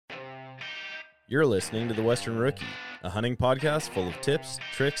You're listening to The Western Rookie, a hunting podcast full of tips,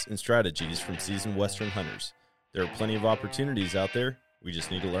 tricks, and strategies from seasoned Western hunters. There are plenty of opportunities out there. We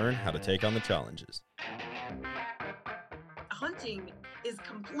just need to learn how to take on the challenges. Hunting is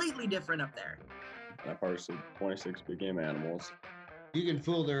completely different up there. I've harvested 26 big game animals. You can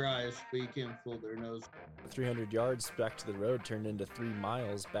fool their eyes, but you can't fool their nose. 300 yards back to the road turned into 3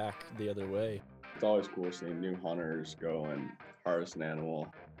 miles back the other way. It's always cool seeing new hunters go and harvest an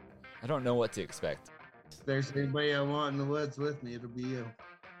animal. I don't know what to expect. If there's anybody I want in the woods with me, it'll be you.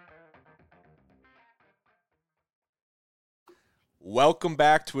 Welcome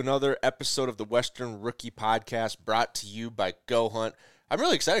back to another episode of the Western Rookie Podcast, brought to you by Go Hunt. I'm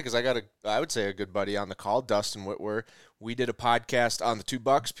really excited because I got I would say a good buddy on the call, Dustin Whitwer. We did a podcast on the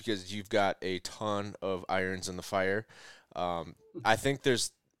 $2 because you've got a ton of irons in the fire. I think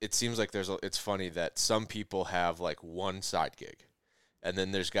it seems like it's funny that some people have like one side gig. And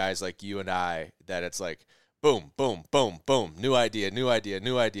then there's guys like you and I that it's like, boom, boom, boom, boom, new idea.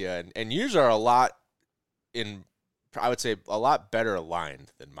 And yours are a lot I would say a lot better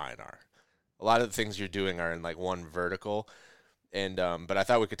aligned than mine are. A lot of the things you're doing are in like one vertical. And but I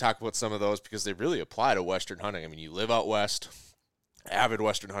thought we could talk about some of those because they really apply to Western hunting. I mean, you live out west, avid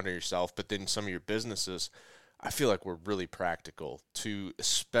Western hunter yourself, but then some of your businesses, I feel like we're really practical to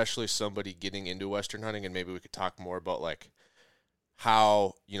especially somebody getting into Western hunting. And maybe we could talk more about like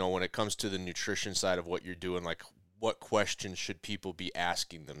how, when it comes to the nutrition side of what you're doing, like what questions should people be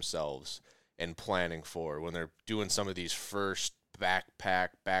asking themselves and planning for when they're doing some of these first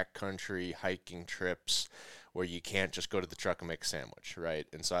backcountry hiking trips where you can't just go to the truck and make a sandwich, right?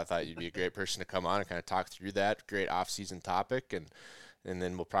 And so I thought you'd be a great person to come on and kind of talk through that great off-season topic, and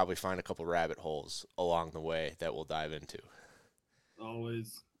then we'll probably find a couple rabbit holes along the way that we'll dive into.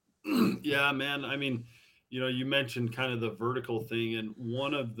 Always. Yeah, man. I mean, you mentioned kind of the vertical thing, and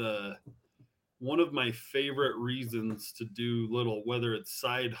one of my favorite reasons to do whether it's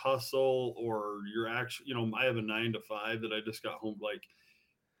side hustle or you're actually, I have a 9 to 5 that I just got home,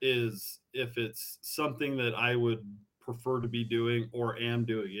 is if it's something that I would prefer to be doing or am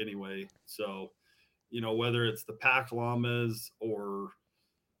doing anyway. So, whether it's the pack llamas or,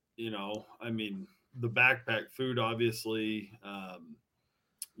 the backpack food, obviously,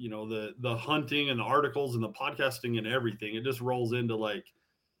 the hunting and the articles and the podcasting and everything, it just rolls into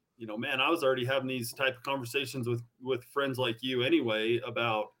man, I was already having these type of conversations with friends like you anyway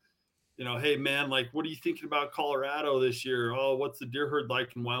about, hey man, what are you thinking about Colorado this year? Oh, what's the deer herd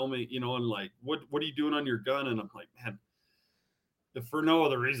like in Wyoming? And what are you doing on your gun? And I'm like, man, if for no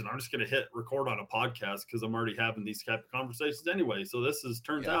other reason, I'm just going to hit record on a podcast because I'm already having these type of conversations anyway. So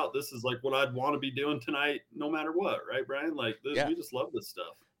turns out this is what I'd want to be doing tonight, no matter what. Right, Brian? We just love this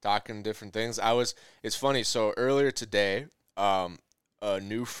stuff. Talking different things. It's funny. So earlier today, a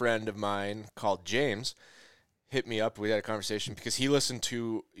new friend of mine called James hit me up. We had a conversation because he listened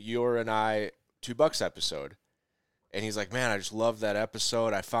to your and I $2 episode. And he's like, man, I just love that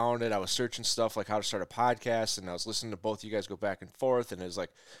episode. I found it. I was searching stuff like how to start a podcast, and I was listening to both you guys go back and forth, and it was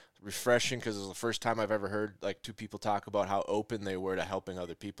refreshing because it was the first time I've ever heard two people talk about how open they were to helping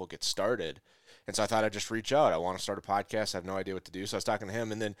other people get started. And so I thought I'd just reach out. I want to start a podcast. I have no idea what to do. So I was talking to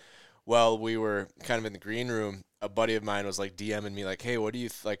him, and then while we were kind of in the green room, a buddy of mine was DMing me hey, what do you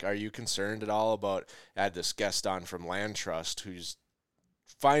are you concerned at all about? I had this guest on from Land Trust who's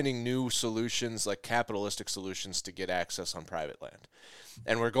finding new solutions, capitalistic solutions to get access on private land.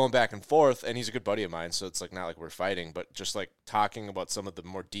 And we're going back and forth, and he's a good buddy of mine, so it's not like we're fighting, but just talking about some of the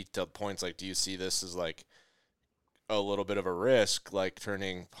more detailed points, do you see this as a little bit of a risk,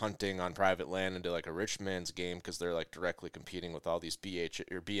 turning hunting on private land into a rich man's game because they're directly competing with all these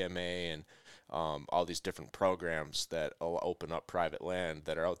BMA and all these different programs that will open up private land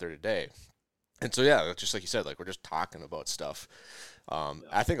that are out there today. And so, yeah, just like you said, we're just talking about stuff.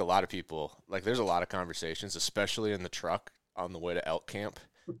 I think a lot of people, there's a lot of conversations, especially in the truck on the way to elk camp,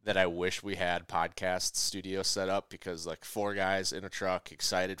 that I wish we had podcast studio set up because 4 guys in a truck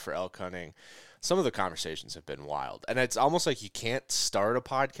excited for elk hunting. Some of the conversations have been wild. And it's almost you can't start a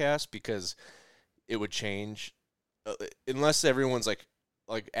podcast because it would change unless everyone's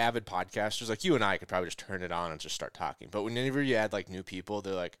avid podcasters. You and I could probably just turn it on and just start talking. But whenever you add new people,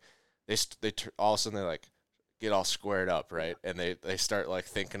 they're they all of a sudden they get all squared up, right? And they start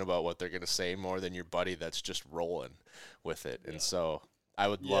thinking about what they're going to say more than your buddy that's just rolling with it. And so I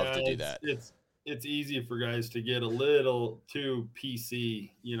would love to do that. It's easy for guys to get a little too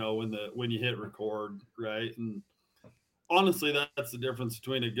PC, when you hit record, right? And honestly, that's the difference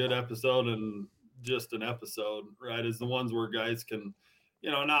between a good episode and just an episode, right? Is the ones where guys can,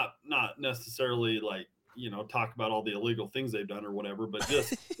 not necessarily talk about all the illegal things they've done or whatever, but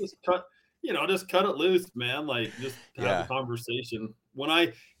just just cut it loose, man. Like just have Yeah. a conversation.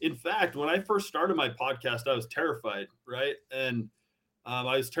 In fact, when I first started my podcast, I was terrified, right? And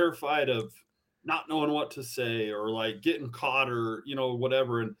I was terrified of not knowing what to say or like getting caught or,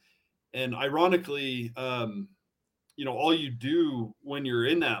 whatever. And ironically, all you do when you're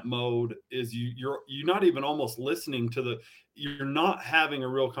in that mode is you're not even almost listening to you're not having a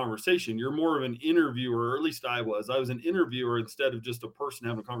real conversation. You're more of an interviewer, or at least I was an interviewer instead of just a person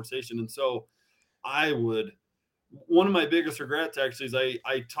having a conversation. And so one of my biggest regrets actually is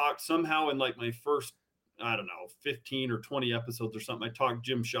I talked somehow in like my first, I don't know, 15 or 20 episodes or something. I talked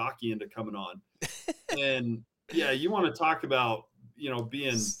Jim Shockey into coming on. And yeah, you want to talk about,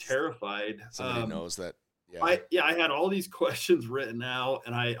 being terrified. Somebody knows that. Yeah. I had all these questions written out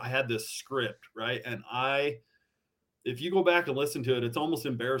and I had this script, right? And if you go back and listen to it, it's almost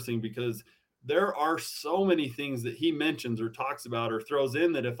embarrassing because there are so many things that he mentions or talks about or throws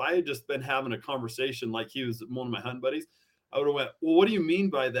in that if I had just been having a conversation like he was one of my hunting buddies, I would have went, well, what do you mean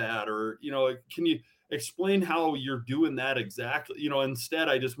by that? Or, can you explain how you're doing that exactly? Instead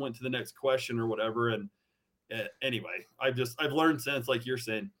I just went to the next question or whatever. And anyway, I've learned since, like you're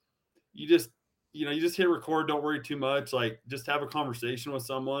saying, you just hit record, don't worry too much, like just have a conversation with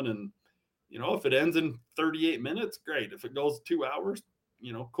someone. And, if it ends in 38 minutes, great. If it goes 2 hours,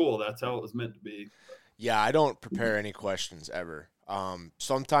 cool. That's how it was meant to be. Yeah, I don't prepare any questions ever.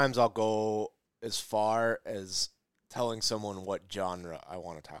 Sometimes I'll go as far as telling someone what genre I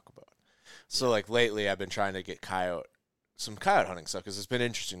want to talk about. So like lately I've been trying to get some coyote hunting stuff because it's been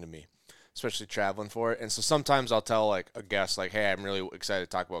interesting to me, especially traveling for it. And so sometimes I'll tell like a guest like, hey, I'm really excited to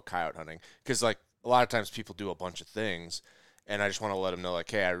talk about coyote hunting because like a lot of times people do a bunch of things. And I just want to let them know,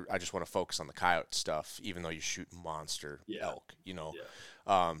 like, hey, I just want to focus on the coyote stuff, even though you shoot monster elk, Yeah.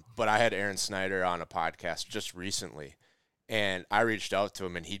 But I had Aaron Snyder on a podcast just recently, and I reached out to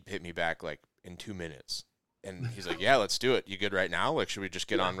him, and he hit me back, like, in 2 minutes. And he's like, yeah, let's do it. You good right now? Like, should we just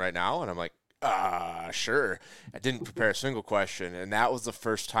get on right now? And I'm like, sure. I didn't prepare a single question, and that was the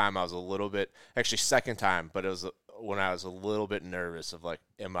first time I was a little bit – actually, second time, but it was when I was a little bit nervous of, like,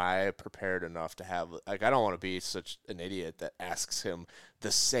 am I prepared enough to have – like, I don't want to be such an idiot that asks him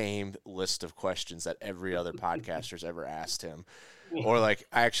the same list of questions that every other podcaster's ever asked him. Or, like,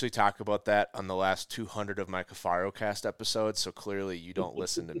 I actually talk about that on the last 200 of my Cafaro cast episodes, so clearly you don't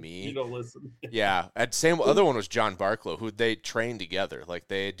listen to me. You don't listen. Yeah. And same other one was John Barklow, who they train together. Like,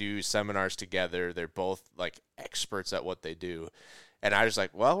 they do seminars together. They're both, like, experts at what they do. And I was like,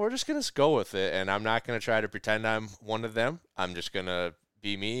 well, we're just going to go with it, and I'm not going to try to pretend I'm one of them. I'm just going to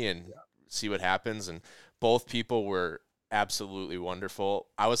be me and see what happens. And both people were absolutely wonderful.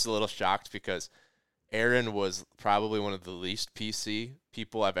 I was a little shocked because Aaron was probably one of the least PC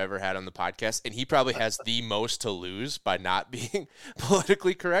people I've ever had on the podcast, and he probably has the most to lose by not being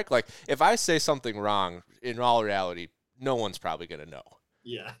politically correct. Like, if I say something wrong, in all reality, no one's probably going to know.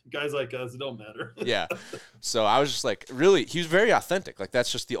 Yeah, guys like us, it don't matter. Yeah. So I was just like, really, he was very authentic. Like,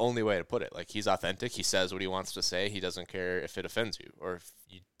 that's just the only way to put it. Like, he's authentic. He says what he wants to say. He doesn't care if it offends you or if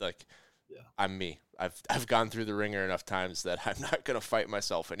you, like, I'm me. I've gone through the ringer enough times that I'm not going to fight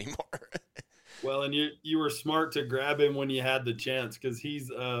myself anymore. Well, and you were smart to grab him when you had the chance because he's,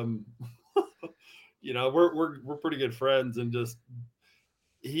 we're pretty good friends, and just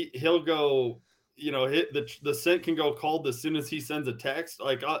he'll go, the scent can go cold as soon as he sends a text.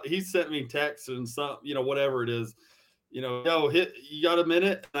 Like he sent me texts and some, whatever it is, yo, you got a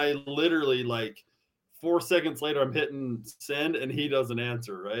minute? And I literally like 4 seconds later, I'm hitting send and he doesn't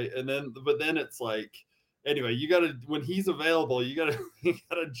answer. Right. But then it's like, anyway, when he's available, you gotta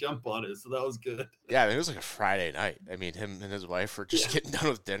jump on it. So that was good. Yeah. I mean, it was like a Friday night. I mean, him and his wife were just getting done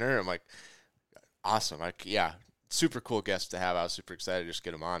with dinner. I'm like, awesome. Super cool guest to have. I was super excited to just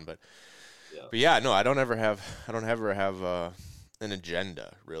get him on, but yeah, no, I don't ever have an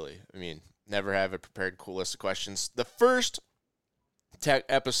agenda really. I mean, never have a prepared cool list of questions. The first tech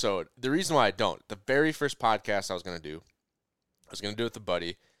episode, the reason why I don't, the very first podcast I was going to do with a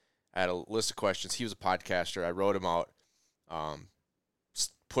buddy. I had a list of questions. He was a podcaster. I wrote him out,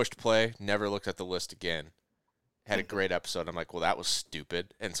 pushed play, never looked at the list again. Had a great episode. I'm like, well, that was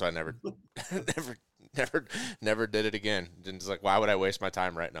stupid. And so I never did it again. And it's like, why would I waste my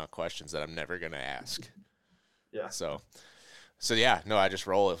time writing out questions that I'm never going to ask? Yeah. So yeah, no, I just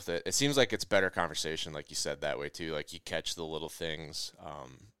roll with it. It seems like it's better conversation, like you said, that way too. Like you catch the little things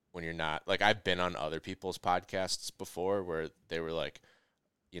when you're not, like I've been on other people's podcasts before where they were like,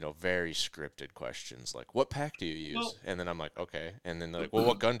 very scripted questions, like what pack do you use? Well, and then I'm like, okay. And then they're like, well,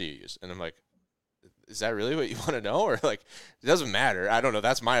 what gun do you use? And I'm like, is that really what you want to know? Or like, it doesn't matter. I don't know.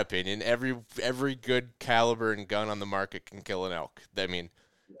 That's my opinion. Every good caliber and gun on the market can kill an elk. I mean,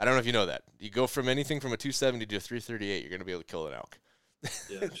 I don't know if you know that. You go from anything from a 270 to a 338, you're going to be able to kill an elk.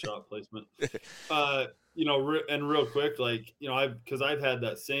 Yeah, shot placement. And real quick, like, I've had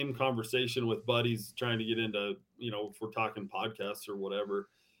that same conversation with buddies trying to get into, if we're talking podcasts or whatever.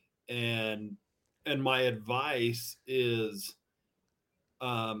 And my advice is,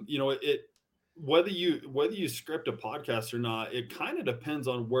 it whether you script a podcast or not, it kind of depends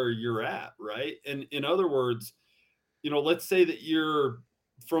on where you're at, right? And in other words, let's say that you're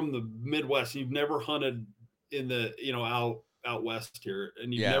from the Midwest, you've never hunted in the, out west here,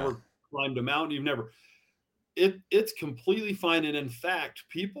 and you've never climbed a mountain, it's completely fine. And in fact,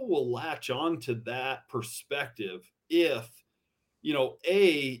 people will latch on to that perspective if,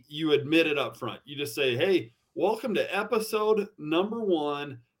 you admit it up front. You just say, hey, welcome to episode number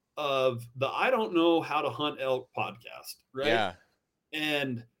 1 of the I Don't Know How to Hunt Elk podcast, right? Yeah.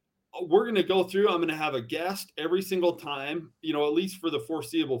 And we're going to go through, I'm going to have a guest every single time, at least for the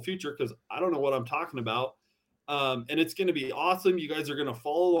foreseeable future, because I don't know what I'm talking about. And it's going to be awesome. You guys are going to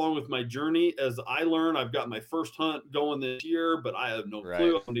follow along with my journey as I learn. I've got my first hunt going this year, but I have no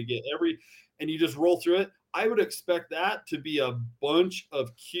clue. I'm going to get and you just roll through it. I would expect that to be a bunch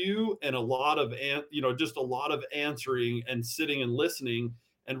of cue and a lot of, just a lot of answering and sitting and listening,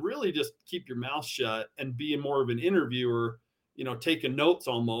 and really just keep your mouth shut and be more of an interviewer, taking notes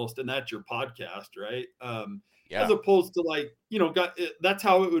almost. And that's your podcast, right? As opposed to like, that's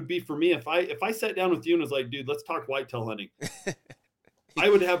how it would be for me. If I sat down with you and was like, dude, let's talk whitetail hunting. I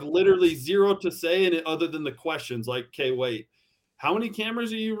would have literally zero to say in it other than the questions like, okay, wait, how many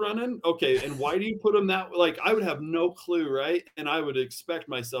cameras are you running? Okay. And why do you put them that, like, I would have no clue. Right. And I would expect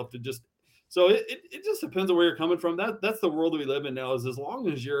myself to just, so it just depends on where you're coming from. That's the world we live in now, is as long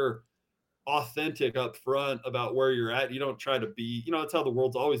as you're authentic up front about where you're at, you don't try to be, it's how the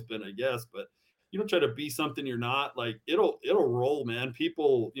world's always been, I guess, but you don't try to be something you're not. Like, it'll roll, man.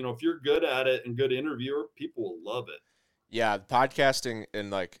 People, if you're good at it and good interviewer, people will love it. Yeah, podcasting, and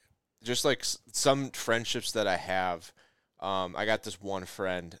like just like some friendships that I have, I got this one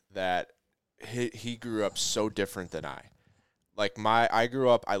friend that he grew up so different than I. Like I grew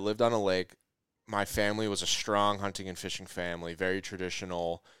up, I lived on a lake. My family was a strong hunting and fishing family, very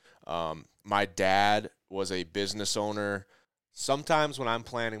traditional. My dad was a business owner. Sometimes when I'm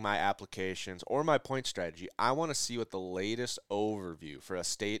planning my applications or my point strategy, I want to see what the latest overview for a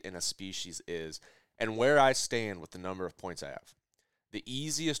state and a species is and where I stand with the number of points I have. The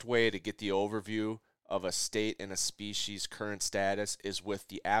easiest way to get the overview of a state and a species current status is with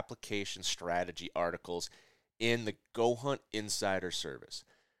the application strategy articles in the Go Hunt Insider Service.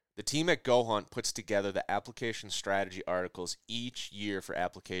 The team at Go Hunt puts together the application strategy articles each year for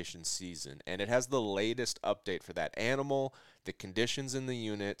application season, and it has the latest update for that animal, the conditions in the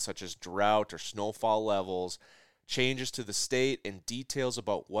unit, such as drought or snowfall levels, changes to the state, and details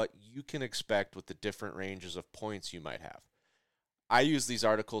about what you can expect with the different ranges of points you might have. I use these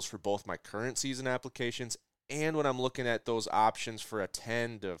articles for both my current season applications and when I'm looking at those options for a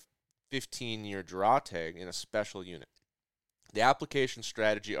 10 to 15-year draw tag in a special unit. The application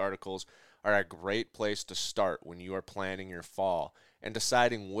strategy articles are a great place to start when you are planning your fall and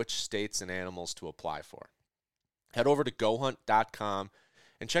deciding which states and animals to apply for. Head over to gohunt.com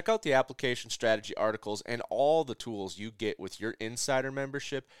and check out the application strategy articles and all the tools you get with your Insider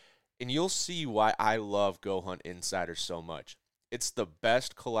membership, and you'll see why I love Go Hunt Insider so much. It's the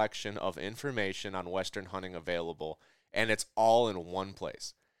best collection of information on Western hunting available, and it's all in one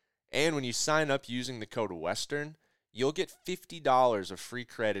place. And when you sign up using the code WESTERN, you'll get $50 of free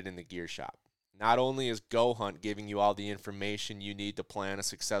credit in the gear shop. Not only is Go Hunt giving you all the information you need to plan a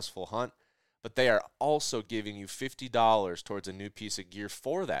successful hunt, but they are also giving you $50 towards a new piece of gear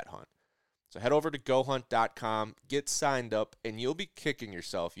for that hunt. So head over to gohunt.com, get signed up, and you'll be kicking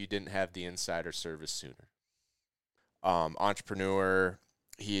yourself you didn't have the Insider Service sooner. Entrepreneur,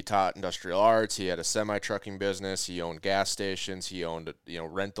 he taught industrial arts, he had a semi-trucking business, he owned gas stations, he owned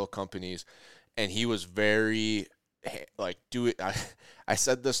rental companies, and he was very I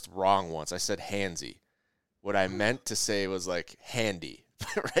said this wrong once. I said handsy. What I meant to say was like handy,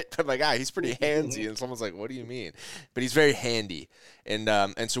 right? But my guy, he's pretty handsy, and someone's like, "What do you mean?" But he's very handy, and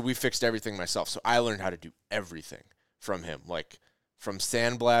so we fixed everything myself. So I learned how to do everything from him, like from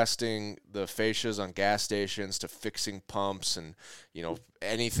sandblasting the fascias on gas stations to fixing pumps and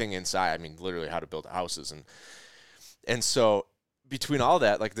anything inside. I mean, literally how to build houses, and so. Between all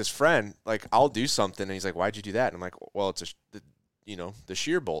that, like this friend, like I'll do something and he's like, "Why'd you do that?" And I'm like, "Well, it's the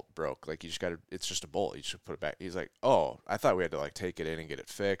shear bolt broke. Like it's just a bolt. You should put it back." He's like, "Oh, I thought we had to like take it in and get it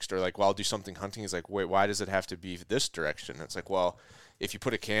fixed." Or like, "Well, I'll do something hunting." He's like, "Wait, why does it have to be this direction?" And it's like, well, if you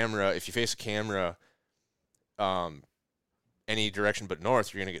face a camera, and any direction but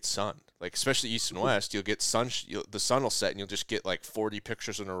north, you're gonna get sun. Like especially east and west, you'll get sun. The sun will set, and you'll just get like 40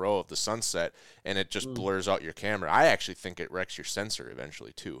 pictures in a row of the sunset, and it just blurs out your camera. I actually think it wrecks your sensor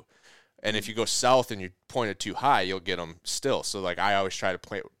eventually too. And if you go south and you point it too high, you'll get them still. So like I always try to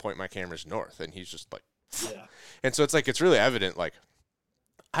point my cameras north, and he's just like, Yeah. And so it's like it's really evident. Like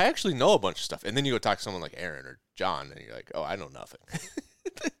I actually know a bunch of stuff, and then you go talk to someone like Aaron or John, and you're like, oh, I know nothing.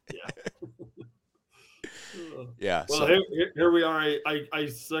 Yeah. Well, so, here we are. I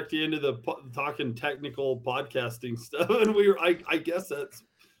sucked you into the talking technical podcasting stuff, and I guess that's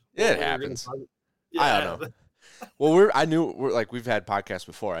it happens. I don't know. Well, we've had podcasts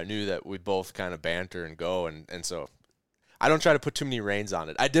before. I knew that we both kind of banter and go, and so I don't try to put too many reins on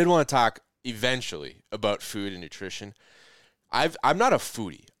it. I did want to talk eventually about food and nutrition. I'm not a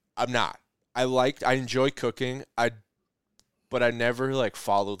foodie. I'm not. I enjoy cooking. But I never like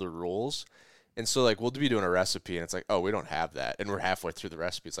follow the rules. And so like we'll be doing a recipe and it's like, oh, we don't have that, and we're halfway through the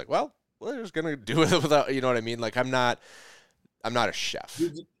recipe. It's like, well, we're just gonna do it without, you know what I mean? Like I'm not a chef.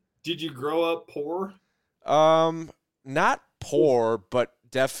 Did you grow up poor? Not poor, but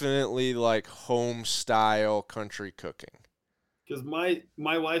definitely like home style country cooking. Because my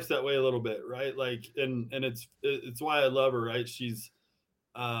wife's that way a little bit, right? Like, and it's why I love her, right? She's,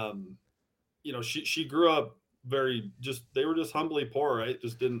 she grew up they were just humbly poor, right?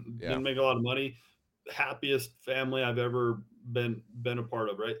 Just didn't make a lot of money. Happiest family I've ever been a part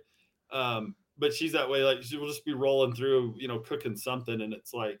of, right? But she's that way. Like she will just be rolling through, cooking something, and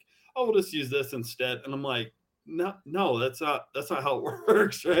it's like, oh, we'll just use this instead. And I'm like, no, that's not how it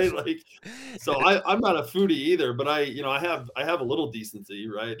works, right? Like, so I'm not a foodie either, but I have a little decency,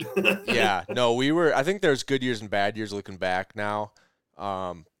 right? Yeah, no, I think there's good years and bad years looking back now.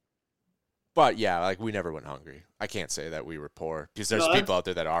 But yeah, like we never went hungry. I can't say that we were poor because there's people out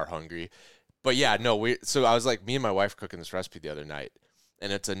there that are hungry. But yeah, no, so I was like, me and my wife cooking this recipe the other night,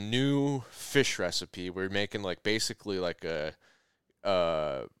 and it's a new fish recipe. We're making like basically like a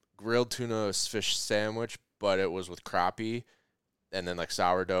grilled tuna fish sandwich, but it was with crappie and then like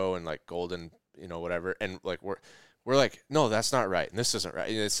sourdough and like golden, whatever. And like we're like, no, that's not right, and this isn't right.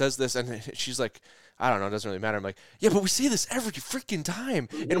 And it says this, and she's like, I don't know, it doesn't really matter. I'm like, yeah, but we say this every freaking time,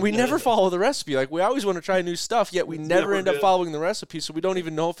 and we never follow the recipe. Like, we always want to try new stuff, yet we never end up following the recipe, so we don't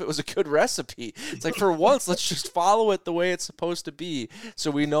even know if it was a good recipe. It's like, for once, let's just follow it the way it's supposed to be,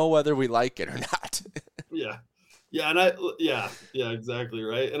 so we know whether we like it or not. Yeah, and exactly,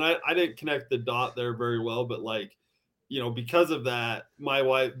 right. And I didn't connect the dot there very well, but like, because of that, my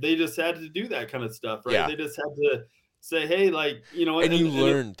wife, they just had to do that kind of stuff, right? Yeah. They just had to say, hey, like, and you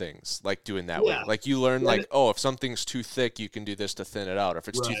learn things like doing that way. Like you learn like, if something's too thick, you can do this to thin it out. Or if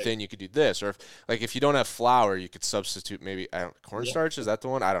it's too thin, you could do this. Or if you don't have flour, you could substitute maybe cornstarch. Is that the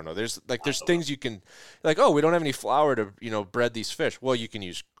one? I don't know. There's things you can we don't have any flour to, bread these fish. Well, you can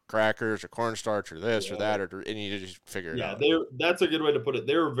use crackers or cornstarch or this or that, and you just figure it out. That's a good way to put it.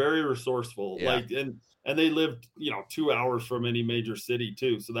 They were very resourceful. Yeah. Like, and they lived, 2 hours from any major city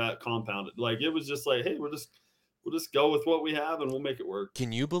too. So that compounded, like, it was just like, hey, we'll just go with what we have and we'll make it work.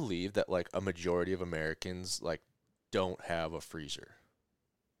 Can you believe that like a majority of Americans like don't have a freezer?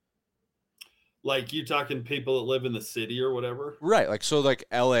 Like, you talking people that live in the city or whatever? Right. Like, so like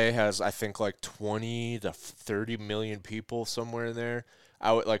LA has, I think, like 20 to 30 million people somewhere in there.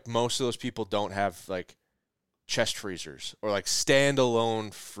 Most of those people don't have like chest freezers or like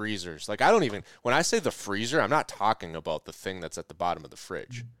standalone freezers. Like, when I say the freezer, I'm not talking about the thing that's at the bottom of the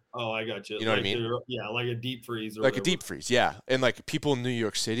fridge. Oh, I got you. You know what I mean? Yeah, like a deep freeze. Like a deep freeze, yeah. And like people in New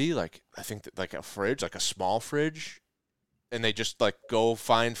York City, like I think that like a fridge, like a small fridge, and they just like go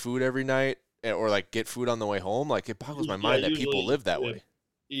find food every night or like get food on the way home. Like, it boggles my mind that people live that way.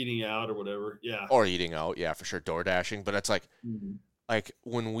 Eating out or whatever, yeah. Or eating out, yeah, for sure. Door dashing, but it's like, like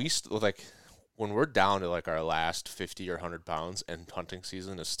when we're down to like our last 50 or 100 pounds, and hunting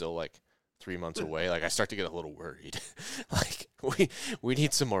season is still like 3 months away, like I start to get a little worried. Like we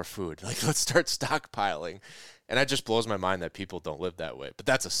need some more food. Like, let's start stockpiling. And that just blows my mind that people don't live that way. But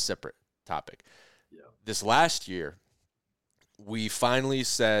that's a separate topic. Yeah. This last year, we finally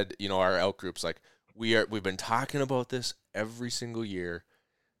said, our elk groups, like we've been talking about this every single year.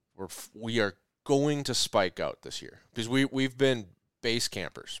 We are going to spike out this year because we've been base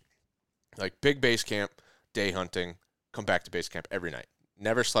campers, like big base camp, day hunting, come back to base camp every night.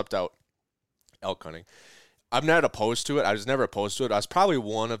 Never slept out elk hunting. I'm not opposed to it. I was never opposed to it. I was probably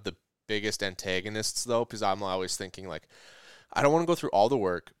one of the biggest antagonists, though, because I'm always thinking, like, I don't want to go through all the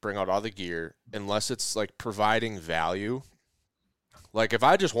work, bring out all the gear, unless it's, like, providing value. Like, if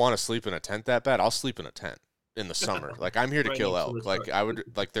I just want to sleep in a tent that bad, I'll sleep in a tent. in the summer. Like, I'm here to Right kill next to elk. the Like, truck. I would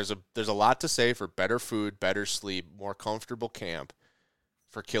like there's a lot to say for better food, better sleep, more comfortable camp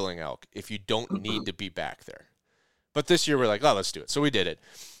for killing elk if you don't need to be back there. But this year we're like, oh, let's do it. So we did it.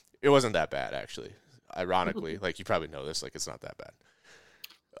 It wasn't that bad, actually. Ironically, like, you probably know this, like, it's not that bad.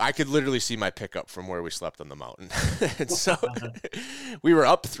 I could literally see my pickup from where we slept on the mountain. And so we were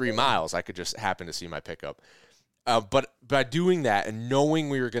up 3 miles. I could just happen to see my pickup. But by doing that and knowing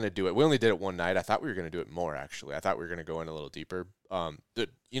we were going to do it, we only did it one night. I thought we were going to do it more, actually. I thought we were going to go in a little deeper. You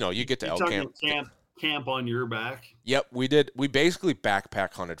get to You're elk talking camp on your back. Yep, we did. We basically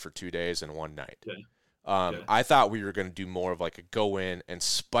backpack hunted for 2 days and 1 night. Okay. Okay. I thought we were going to do more of like a go in and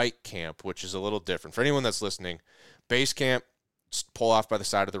spike camp, which is a little different. For anyone that's listening, base camp, just pull off by the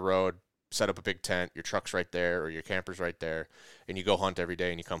side of the road, set up a big tent, your truck's right there or your camper's right there, and you go hunt every day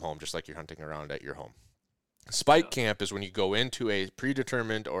and you come home just like you're hunting around at your home. Spike camp is when you go into a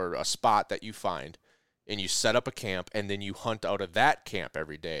predetermined or a spot that you find and you set up a camp and then you hunt out of that camp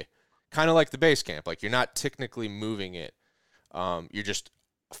every day. Kind of like the base camp. Like, you're not technically moving it. You're just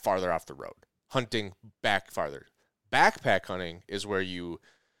farther off the road. Hunting back farther. Backpack hunting is where you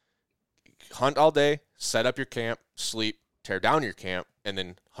hunt all day, set up your camp, sleep, tear down your camp, and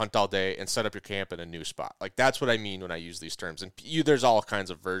then hunt all day and set up your camp in a new spot. Like, that's what I mean when I use these terms. And there's all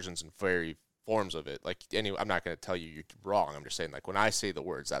kinds of versions and very forms of it. Like, anyway, I'm not going to tell you you're wrong. I'm just saying, like, when I say the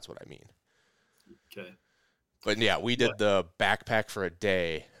words, that's what I mean. Okay. But yeah, we did the backpack for a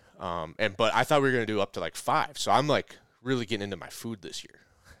day. But I thought we were going to do up to like 5. So I'm like really getting into my food this year.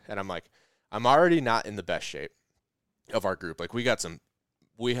 And I'm like, I'm already not in the best shape of our group. Like, we have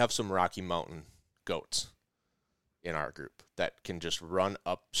some Rocky Mountain goats in our group that can just run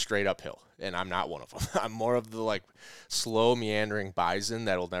up straight uphill. And I'm not one of them. I'm more of the like slow meandering bison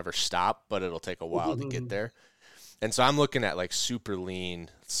that'll never stop, but it'll take a while to get there. And so I'm looking at like super lean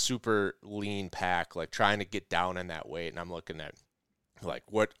pack, like trying to get down in that weight. And I'm looking at like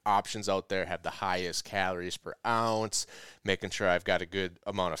what options out there have the highest calories per ounce, making sure I've got a good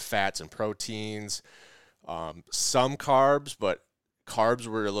amount of fats and proteins, some carbs, but carbs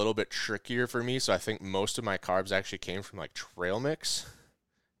were a little bit trickier for me. So I think most of my carbs actually came from like trail mix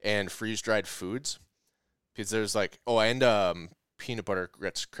and freeze-dried foods, because there's like, and peanut butter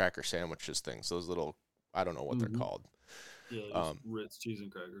Ritz cracker sandwiches things, those little, I don't know what they're called. Yeah, Ritz cheese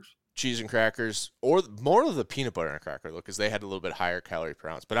and crackers. Cheese and crackers, or more of the peanut butter and cracker, though, because they had a little bit higher calorie per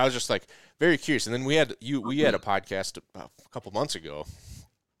ounce. But I was just like very curious. And then we had a podcast a couple months ago,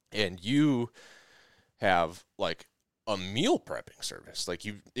 and you have like a meal prepping service. Like,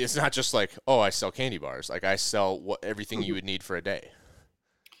 it's not just like, oh, I sell candy bars. Like, I sell everything you would need for a day.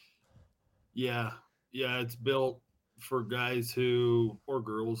 Yeah, it's built for guys or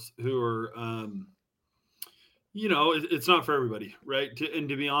girls who are it's not for everybody, right? And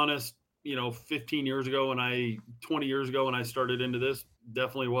to be honest, 20 years ago when I started into this,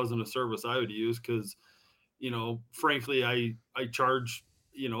 definitely wasn't a service I would use, because, frankly, I charge,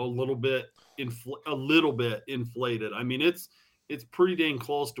 a little bit inflated. I mean, it's pretty dang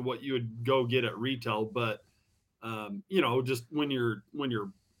close to what you would go get at retail, but just when you're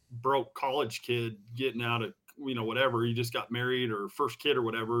broke college kid getting out of, whatever, you just got married or first kid or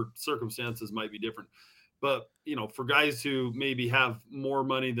whatever, circumstances might be different. But, for guys who maybe have more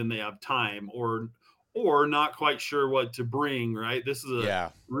money than they have time, or not quite sure what to bring, right? This is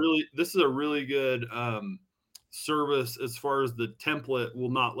a really good service, as far as the template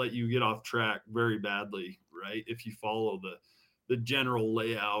will not let you get off track very badly, right? If you follow the general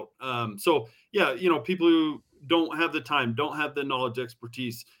layout. So yeah, people who don't have the time, don't have the knowledge,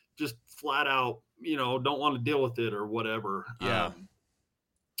 expertise, just flat out, don't want to deal with it or whatever. Yeah.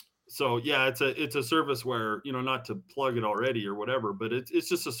 So yeah, it's a service where, not to plug it already or whatever, but it's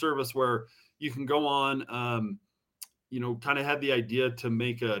just a service where you can go on, kind of have the idea to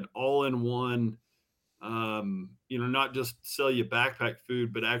make an all-in-one, not just sell you backpack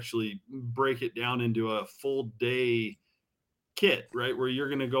food, but actually break it down into a full day kit, right? Where you're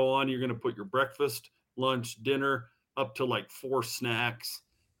going to go on, you're going to put your breakfast, lunch, dinner, up to like 4 snacks,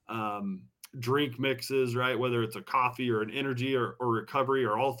 drink mixes, right? Whether it's a coffee or an energy or recovery,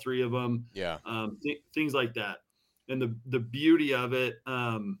 or all 3 of them. Yeah. Things like that. And the beauty of it,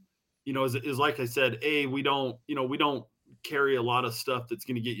 is like I said, we don't carry a lot of stuff that's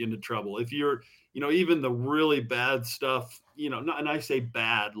going to get you into trouble. If you're, even the really bad stuff, and I say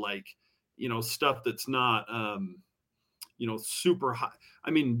bad, like, stuff that's not, super high. I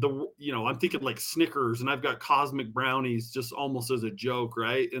mean, I'm thinking like Snickers, and I've got cosmic brownies just almost as a joke,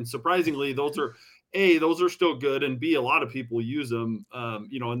 right? And surprisingly, those are still good, and B, a lot of people use them.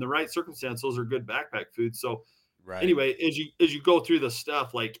 In the right circumstance, those are good backpack foods. So right. Anyway, as you go through the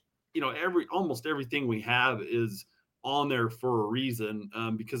stuff, like, almost everything we have is on there for a reason,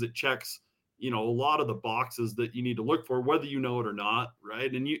 because it checks, a lot of the boxes that you need to look for, whether you know it or not.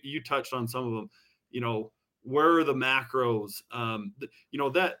 Right. And you touched on some of them, where are the macros?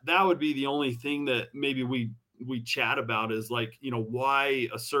 That would be the only thing that maybe we chat about is like, why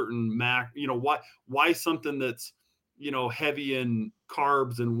a certain why something that's, heavy in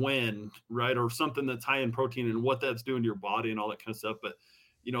carbs and when, right? Or something that's high in protein and what that's doing to your body and all that kind of stuff. But,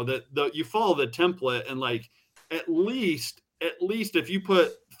 that you follow the template, and like, at least if you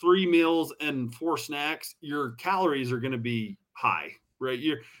put 3 meals and 4 snacks, your calories are going to be high, right?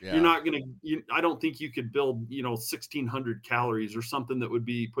 You're not going to, I don't think you could build, 1,600 calories or something that would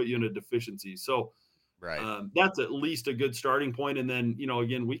put you in a deficiency. So, Right. That's at least a good starting point. And then,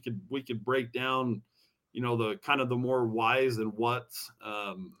 again, we could break down, the kind of the more whys and what's,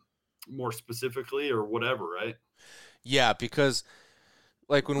 more specifically or whatever. Right. Yeah. Because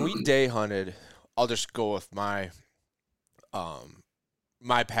like when we day hunted, I'll just go with my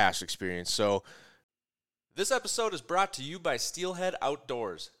past experience. So this episode is brought to you by Steelhead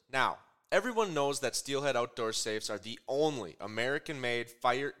Outdoors. Now, everyone knows that Steelhead Outdoor safes are the only American-made,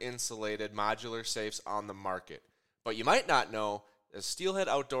 fire-insulated modular safes on the market. But you might not know that Steelhead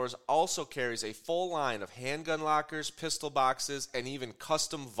Outdoors also carries a full line of handgun lockers, pistol boxes, and even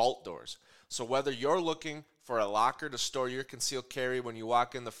custom vault doors. So whether you're looking for a locker to store your concealed carry when you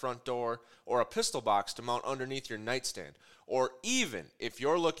walk in the front door, or a pistol box to mount underneath your nightstand, or even if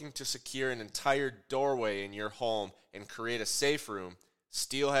you're looking to secure an entire doorway in your home and create a safe room,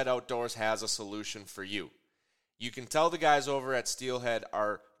 Steelhead Outdoors has a solution for you. You can tell the guys over at Steelhead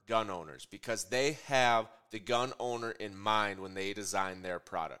are gun owners because they have the gun owner in mind when they design their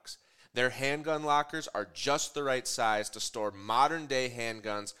products. Their handgun lockers are just the right size to store modern-day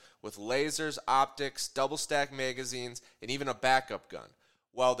handguns with lasers, optics, double-stack magazines, and even a backup gun,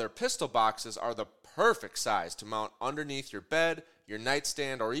 while their pistol boxes are the perfect size to mount underneath your bed, your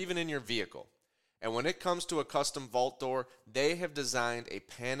nightstand, or even in your vehicle. And when it comes to a custom vault door, they have designed a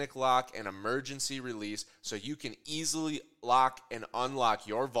panic lock and emergency release so you can easily lock and unlock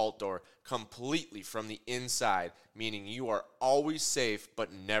your vault door completely from the inside, meaning you are always safe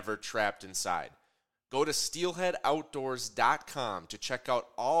but never trapped inside. Go to steelheadoutdoors.com to check out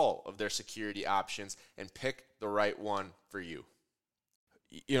all of their security options and pick the right one for you.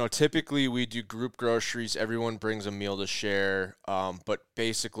 Typically we do group groceries. Everyone brings a meal to share, but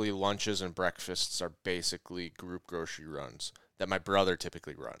basically lunches and breakfasts are basically group grocery runs that my brother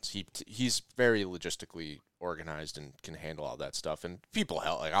typically runs. He's very logistically organized and can handle all that stuff. And people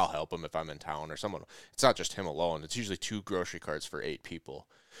help. Like I'll help him if I'm in town or someone. It's not just him alone. It's usually 2 grocery carts for 8 people,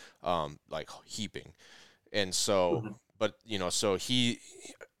 like heaping. And so, but so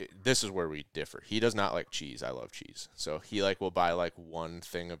this is where we differ. He does not like cheese. I love cheese. So he will buy 1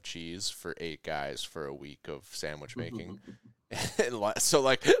 thing of cheese for 8 guys for a week of sandwich making.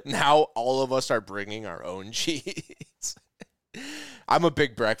 So now all of us are bringing our own cheese. I'm a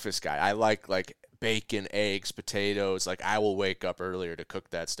big breakfast guy. I like bacon, eggs, potatoes. I will wake up earlier to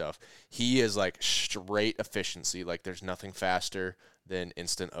cook that stuff. He is straight efficiency. There's nothing faster than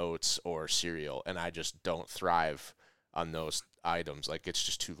instant oats or cereal. And I just don't thrive on those items. It's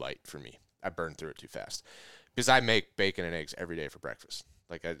just too light for me. I burn through it too fast because I make bacon and eggs every day for breakfast.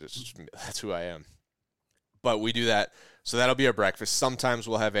 That's who I am. But we do that. So that'll be our breakfast. Sometimes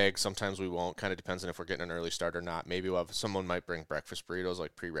we'll have eggs. Sometimes we won't. Kind of depends on if we're getting an early start or not. Maybe someone might bring breakfast burritos,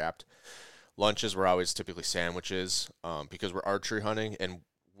 pre-wrapped. Lunches were always typically sandwiches, because we're archery hunting, and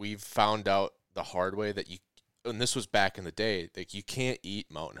we've found out the hard way that and this was back in the day, you can't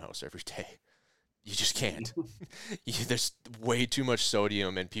eat Mountain House every day. You just can't. There's way too much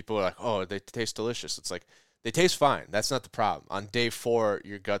sodium, and people are like, oh, they taste delicious. It's they taste fine. That's not the problem. On day 4,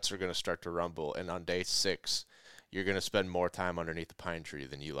 your guts are going to start to rumble, and on day 6, you're going to spend more time underneath the pine tree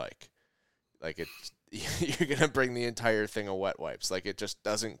than you like. You're going to bring the entire thing of wet wipes. It just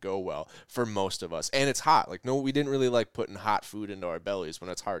doesn't go well for most of us. And it's hot. No, we didn't really like putting hot food into our bellies when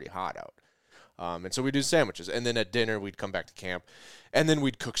it's already hot out. And so we do sandwiches. And then at dinner, we'd come back to camp, and then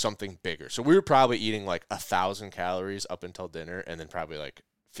we'd cook something bigger. So we were probably eating 1,000 calories up until dinner, and then probably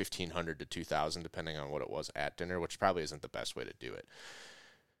 1,500 to 2,000, depending on what it was at dinner, which probably isn't the best way to do it.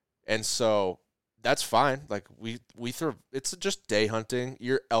 And so that's fine. We throw, it's just day hunting.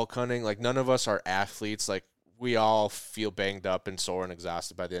 You're elk hunting. None of us are athletes. We all feel banged up and sore and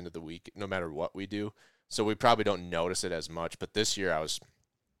exhausted by the end of the week, no matter what we do. So we probably don't notice it as much. But this year I was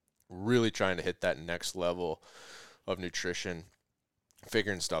really trying to hit that next level of nutrition,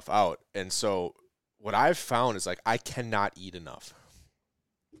 figuring stuff out. And so what I've found is I cannot eat enough.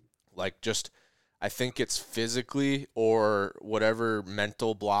 I think it's physically or whatever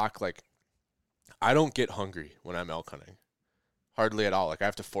mental block. Like, I don't get hungry when I'm elk hunting. Hardly at all. Like, I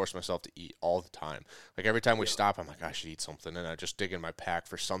have to force myself to eat all the time. Like, every time we stop, I'm like, I should eat something. And I just dig in my pack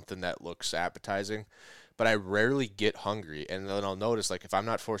for something that looks appetizing. But I rarely get hungry. And then I'll notice, like, if I'm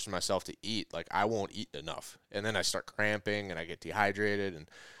not forcing myself to eat, like, I won't eat enough. And then I start cramping and I get dehydrated and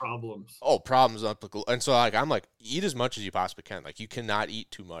Problems. problems. And so, like, I'm like, eat as much as you possibly can. Like, you cannot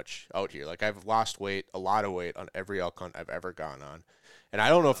eat too much out here. Like, I've lost weight, a lot of weight on every elk hunt I've ever gone on. And I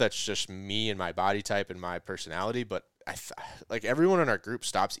don't know if that's just me and my body type and my personality, but like, everyone in our group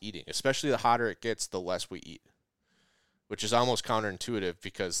stops eating. Especially the hotter it gets, the less we eat, which is almost counterintuitive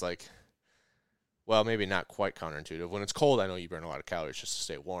because, like, well, maybe not quite counterintuitive. When it's cold, I know you burn a lot of calories just to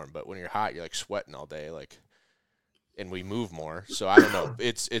stay warm, but when you're hot, you're like sweating all day, like, and we move more. So I don't know.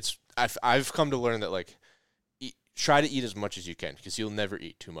 I've come to learn that, like, try to eat as much as you can because you'll never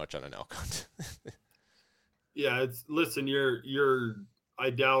eat too much on an elk hunt. Yeah, listen, I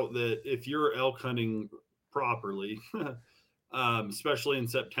doubt that if you're elk hunting properly, especially in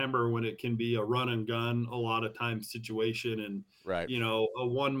September when it can be a run and gun a lot of times situation, and Right. you know, a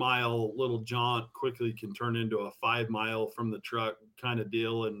 1 mile little jaunt quickly can turn into a 5 mile from the truck kind of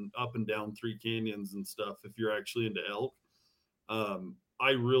deal, and up and down 3 canyons and stuff if you're actually into elk. I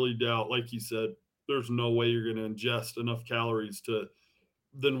really doubt, like you said, there's no way you're going to ingest enough calories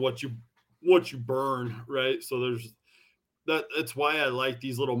than what you burn, right? So that's why I like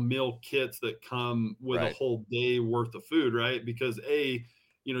these little meal kits that come with a Right. whole day worth of food, right? Because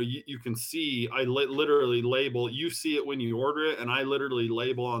you know, you can see, I literally label, you see it when you order it, and I literally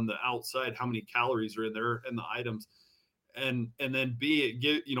label on the outside how many calories are in there and the items. And then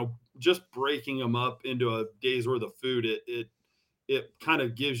you know, just breaking them up into a day's worth of food, it kind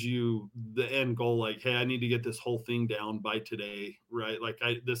of gives you the end goal, like, hey, I need to get this whole thing down by today, right? Like,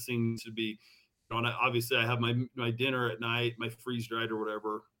 this thing needs to be, you know, and obviously I have my dinner at night, my freeze dried or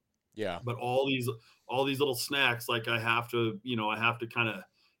whatever. Yeah. But all these little snacks, like, I have to kind of,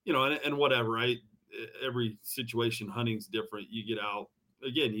 you know, and whatever, right? Every situation, hunting's different. You get out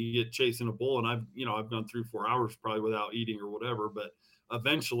again, you get chasing a bull, and I've gone 3-4 hours probably without eating or whatever, but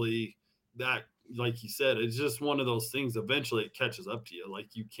eventually that, like you said, it's just one of those things. Eventually it catches up to you. Like,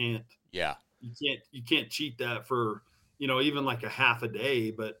 you can't cheat that for, you know, even like a half a day,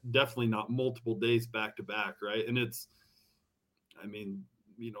 but definitely not multiple days back to back, right? And I mean,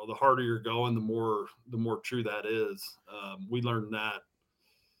 you know, the harder you're going, the more true that is. We learned that,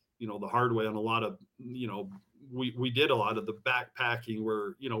 you know, the hard way on a lot of, you know, we did a lot of the backpacking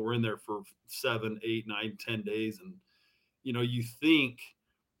where, you know, we're in there for 7, 8, 9, 10 days, and, you know, you think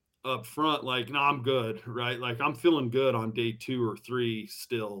up front, like, no, I'm good, right? Like, I'm feeling good on day 2 or 3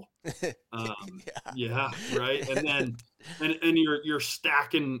 still. Yeah, right. And then and you're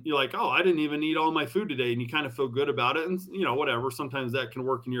stacking, you're like, oh, I didn't even eat all my food today, and you kind of feel good about it, and, you know, whatever, sometimes that can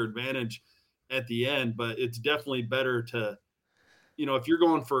work in your advantage at the end, but it's definitely better to, you know, if you're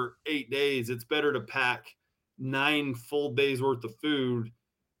going for 8 days, it's better to pack 9 full days worth of food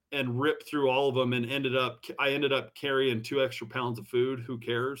and rip through all of them, and I ended up carrying 2 extra pounds of food, who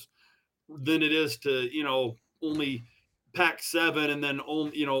cares, than it is to, you know, only pack 7 and then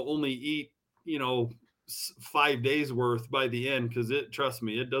only eat, you know, 5 days worth by the end, because trust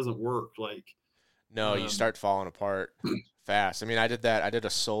me, it doesn't work. Like, No, you start falling apart fast. I mean, I did a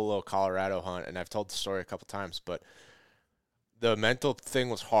solo Colorado hunt, and I've told the story a couple times, but the mental thing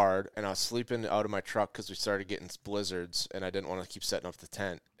was hard, and I was sleeping out of my truck because we started getting blizzards, and I didn't want to keep setting up the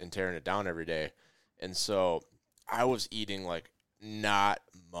tent and tearing it down every day. And so I was eating, like, not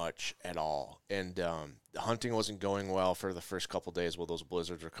much at all. And the hunting wasn't going well for the first couple days while those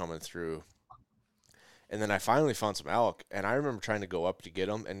blizzards were coming through. And then I finally found some elk, and I remember trying to go up to get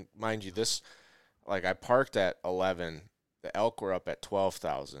them. And mind you, like, I parked at 11. The elk were up at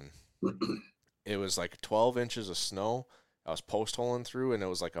 12,000. It was like 12 inches of snow. I was post holing through, and it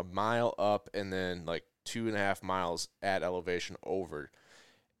was like a mile up and then like 2.5 miles at elevation over.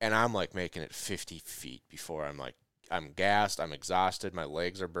 And I'm like making it 50 feet before I'm gassed, I'm exhausted, my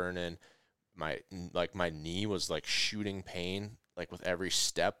legs are burning. My knee was like shooting pain, like with every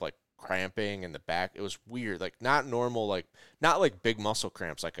step, like cramping in the back. It was weird, like not normal, like not like big muscle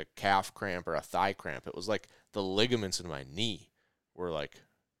cramps, like a calf cramp or a thigh cramp. It was like the ligaments in my knee were like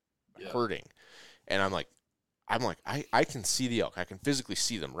hurting. And I'm like, I can see the elk. I can physically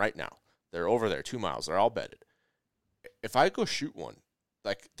see them right now. They're over there 2 miles. They're all bedded. If I go shoot one,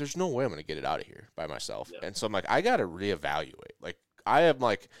 like, there's no way I'm going to get it out of here by myself. Yeah. And so I'm like, I got to reevaluate. Like, I am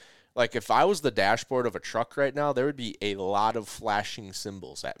like if I was the dashboard of a truck right now, there would be a lot of flashing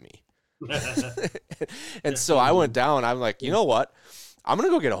symbols at me. And so I went down. I'm like, you know what? I'm going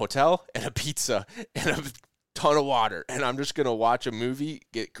to go get a hotel and a pizza and a ton of water, and I'm just going to watch a movie,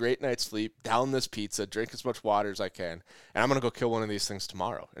 get great night's sleep, down this pizza, drink as much water as I can, and I'm going to go kill one of these things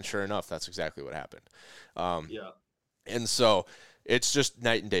tomorrow. And sure enough, that's exactly what happened. Yeah. And so it's just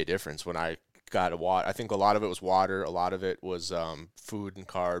night and day difference when I got a water. I think a lot of it was water. A lot of it was food and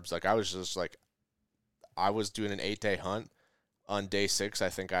carbs. Like I was just like, I was doing an 8-day hunt. On day 6, I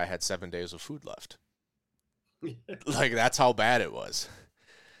think I had 7 days of food left. Like that's how bad it was.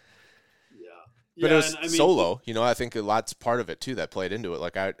 But it was solo, you know, I think a lot's part of it too that played into it.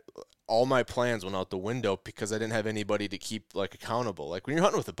 Like all my plans went out the window because I didn't have anybody to keep like accountable. Like when you're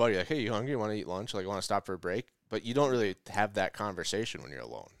hunting with a buddy, like, hey, you hungry? You want to eat lunch? Like, want to stop for a break? But you don't really have that conversation when you're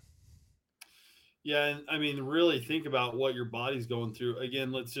alone. Yeah, and I mean, really think about what your body's going through.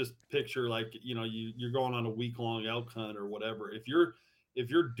 Again, let's just picture like, you know, you're going on a week-long elk hunt or whatever. If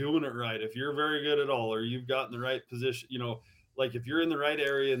you're doing it right, if you're very good at all, or you've gotten the right position, you know, like if you're in the right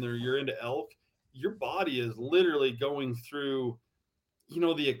area and you're into elk, your body is literally going through, you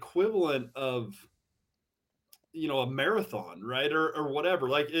know, the equivalent of, you know, a marathon, right? Or whatever.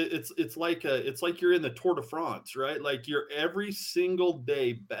 Like it's like you're in the Tour de France, right? Like you're every single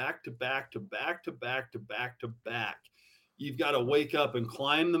day back to back to back to back to back to back. You've got to wake up and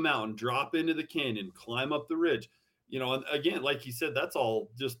climb the mountain, drop into the canyon, climb up the ridge. You know, and again, like you said, that's all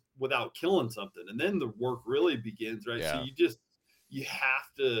just without killing something. And then the work really begins, right? Yeah. So you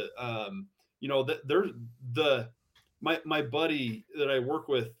have to you know, my buddy that I work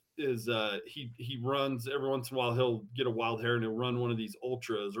with is he runs every once in a while. He'll get a wild hair and he'll run one of these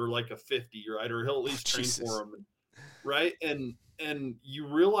ultras or like a 50, right? Or he'll at least train for them, right? And you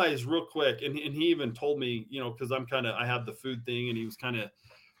realize real quick, and he even told me, you know, because I have the food thing, and he was kind of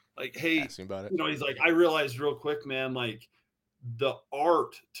like, hey, about it. You know, he's like, I realized real quick, man, like the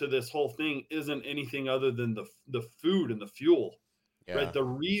art to this whole thing isn't anything other than the food and the fuel. Yeah. Right. The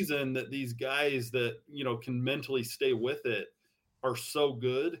reason that these guys that, you know, can mentally stay with it are so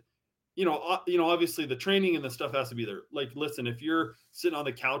good, you know, obviously the training and the stuff has to be there. Like, listen, if you're sitting on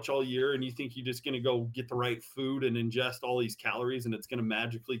the couch all year and you think you're just going to go get the right food and ingest all these calories and it's going to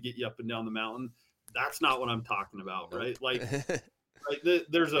magically get you up and down the mountain, that's not what I'm talking about. Nope. Right. Like, right,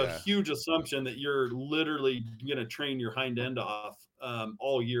 there's a huge assumption that you're literally going to train your hind end off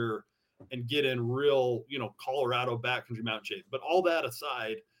all year and get in real, you know, Colorado backcountry mountain shape. But all that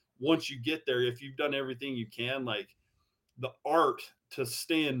aside, once you get there, if you've done everything you can, like the art to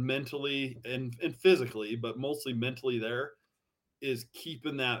stand mentally and physically, but mostly mentally there, is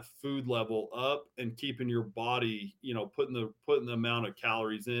keeping that food level up and keeping your body, you know, putting the amount of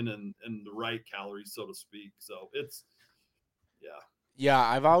calories in and the right calories, so to speak. So it's, Yeah,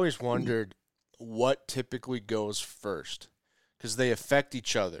 I've always wondered what typically goes first because they affect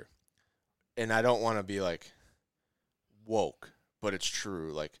each other. And I don't want to be like woke, but it's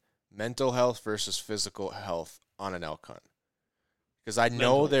true. Like mental health versus physical health on an elk hunt. Because I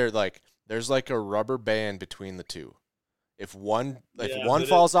know there's like a rubber band between the two. If one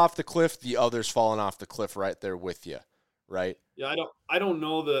falls off the cliff, the other's falling off the cliff right there with you, right? Yeah, I don't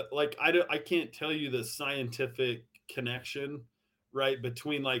know I can't tell you the scientific connection, right,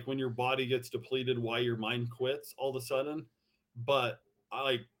 between like when your body gets depleted, why your mind quits all of a sudden. But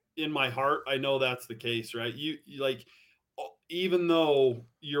in my heart, I know that's the case, right? You like, even though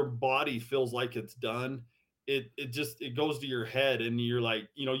your body feels like it's done, it goes to your head and you're like,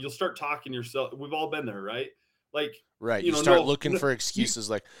 you know, you'll start talking to yourself. We've all been there, right? Like, right. You start looking for excuses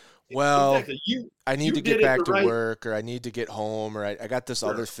like, well, exactly. I need to get back to work, or I need to get home, or I got this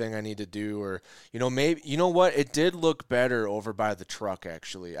other thing I need to do, or, you know, maybe, you know what? It did look better over by the truck,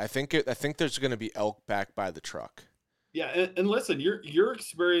 actually. I think there's going to be elk back by the truck. Yeah, and listen, your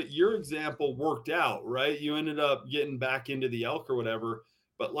experience, your example worked out, right? You ended up getting back into the elk or whatever,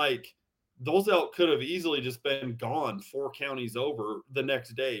 but like those elk could have easily just been gone 4 counties over the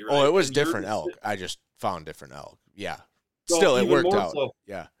next day, right? Oh, it was different elk. I just found different elk. Yeah. Still, it worked out. So,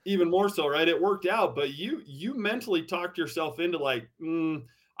 yeah. Even more so, right? It worked out, but you mentally talked yourself into like,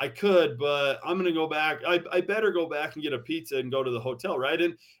 I could, but I'm going to go back. I better go back and get a pizza and go to the hotel, right?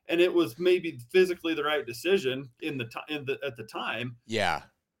 And it was maybe physically the right decision at the time. Yeah.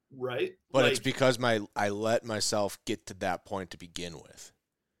 Right. But it's because I let myself get to that point to begin with.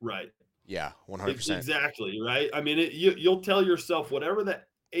 Right. Yeah, 100%. Exactly, right? I mean, you'll tell yourself whatever the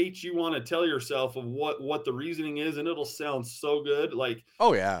H you want to tell yourself of what the reasoning is, and it'll sound so good. Like,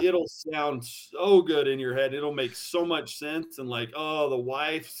 oh yeah, it'll sound so good in your head. It'll make so much sense. And like, oh, the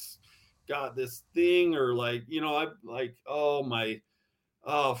wife's got this thing, or like, you know, I'm like,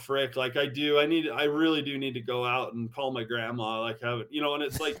 oh frick, like I really do need to go out and call my grandma, like have it, you know. And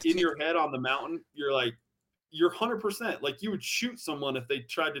it's like in your head on the mountain, you're like, you're 100%. Like, you would shoot someone if they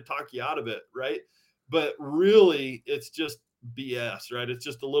tried to talk you out of it, right? But really, it's just BS, right? It's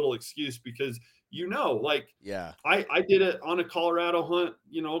just a little excuse because, like, Yeah. I did it on a Colorado hunt,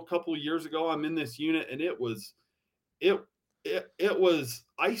 a couple of years ago. I'm in this unit, and it was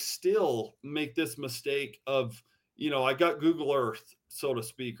I still make this mistake of, I got Google Earth, so to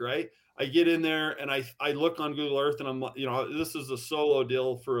speak, right? I get in there and I look on Google Earth, and I'm, this is a solo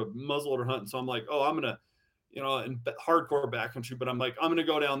deal for a muzzleloader hunt. And so I'm like, oh, I'm going to, in hardcore backcountry, but I'm like, I'm going to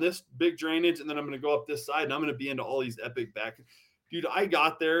go down this big drainage, and then I'm going to go up this side, and I'm going to be into all these epic dude, I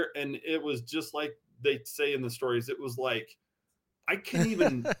got there, and it was just like they say in the stories. It was like, I couldn't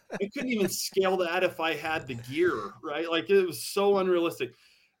even scale that if I had the gear, right? Like, it was so unrealistic.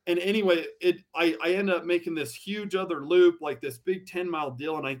 And anyway, I end up making this huge other loop, like this big 10-mile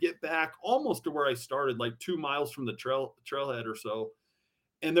deal. And I get back almost to where I started, like 2 miles from the trailhead or so.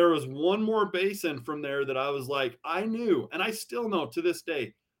 And there was one more basin from there that I was like, I knew, and I still know to this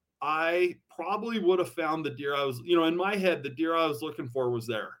day, I probably would have found the deer I was, in my head, the deer I was looking for was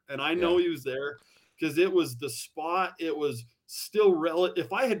there. And I know he was there because it was the spot. It was still relative.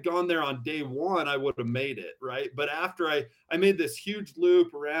 If I had gone there on day one, I would have made it, right? But after I made this huge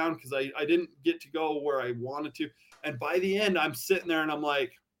loop around because I didn't get to go where I wanted to. And by the end, I'm sitting there and I'm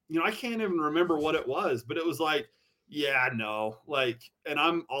like, I can't even remember what it was, but it was like, yeah, no, like, and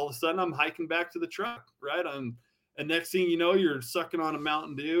I'm all of a sudden I'm hiking back to the truck, right? And next thing you know, you're sucking on a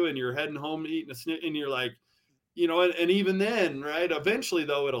Mountain Dew and you're heading home eating a snick, and you're like, and even then, right? Eventually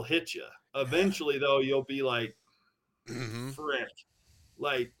though, it'll hit you. Eventually though, you'll be like, frick,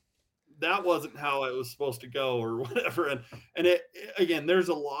 like, that wasn't how it was supposed to go or whatever. And it, again, there's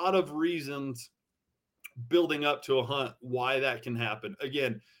a lot of reasons building up to a hunt why that can happen.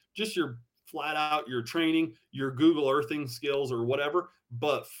 Again, just your flat out your training, your Google earthing skills or whatever,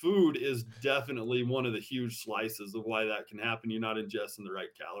 but food is definitely one of the huge slices of why that can happen. You're not ingesting the right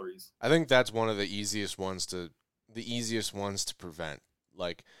calories. I think that's one of the easiest ones to prevent.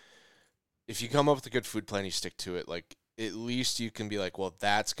 Like, if you come up with a good food plan, you stick to it, like, at least you can be like, well,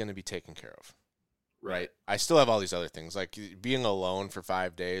 that's going to be taken care of. Right. I still have all these other things, like being alone for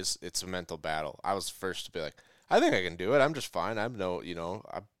 5 days. It's a mental battle. I was first to be like, I think I can do it. I'm just fine. I'm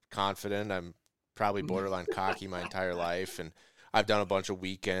confident. I'm probably borderline cocky my entire life. And I've done a bunch of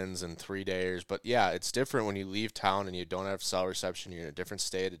weekends and 3 days, but yeah, it's different when you leave town and you don't have cell reception. You're in a different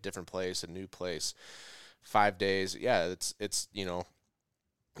state, a different place, a new place. 5 days. Yeah. It's, you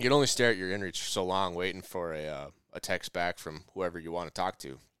can only stare at your inReach for so long waiting for a text back from whoever you want to talk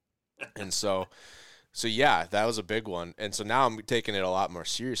to. And so yeah, that was a big one. And so now I'm taking it a lot more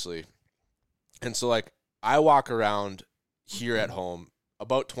seriously. And so, like, I walk around here at home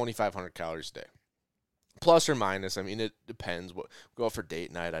about 2,500 calories a day, plus or minus. I mean, it depends. What go out for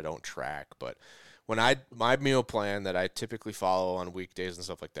date night, I don't track, but when my meal plan that I typically follow on weekdays and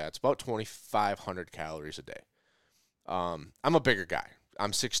stuff like that, it's about 2,500 calories a day. I'm a bigger guy.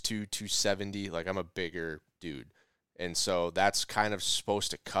 I'm 6'2", 270. Like, I'm a bigger dude. And so that's kind of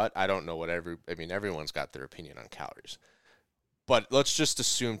supposed to cut. I don't know what everyone's got their opinion on calories. But let's just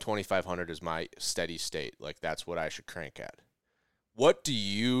assume 2,500 is my steady state. Like, that's what I should crank at. What do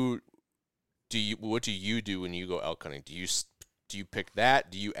you do when you go elk hunting? Do you pick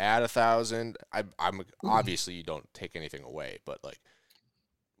that? Do you add 1,000? I'm obviously you don't take anything away, but, like,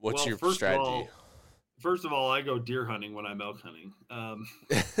 what's your strategy? First of all, I go deer hunting when I'm elk hunting.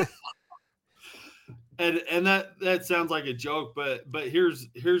 And that sounds like a joke, but here's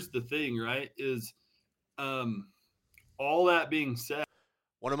the thing, right? Is all that being said,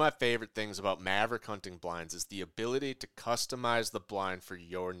 one of my favorite things about Maverick hunting blinds is the ability to customize the blind for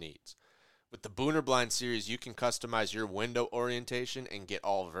your needs. With the Booner Blind series, you can customize your window orientation and get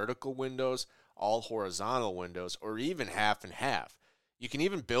all vertical windows, all horizontal windows, or even half and half. You can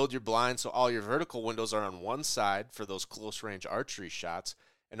even build your blind so all your vertical windows are on one side for those close-range archery shots,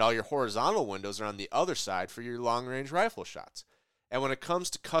 and all your horizontal windows are on the other side for your long-range rifle shots. And when it comes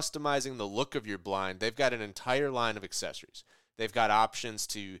to customizing the look of your blind, they've got an entire line of accessories. They've got options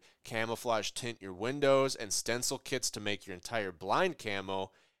to camouflage tint your windows and stencil kits to make your entire blind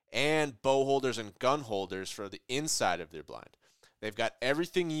camo, and bow holders and gun holders for the inside of their blind. They've got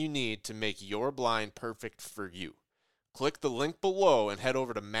everything you need to make your blind perfect for you. Click the link below and head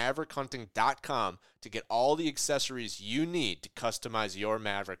over to maverickhunting.com to get all the accessories you need to customize your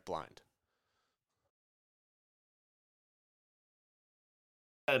Maverick blind.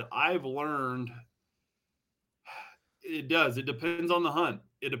 I've learned it depends on the hunt.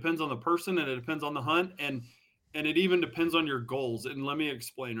 It depends on the person, and it depends on the hunt, and it even depends on your goals. And let me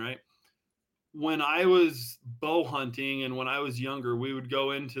explain, right? When I was bow hunting and when I was younger, we would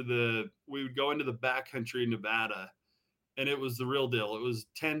go into we would go into the backcountry in Nevada, and it was the real deal. It was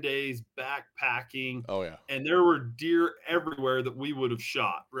 10 days backpacking. Oh yeah. And there were deer everywhere that we would have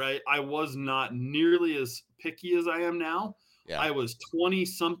shot, right? I was not nearly as picky as I am now. Yeah. I was 20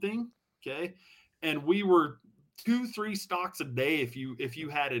 something, okay? And we were 2-3 stalks a day if you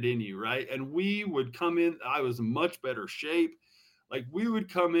had it in you, right? And we would come in, I was in much better shape. Like we would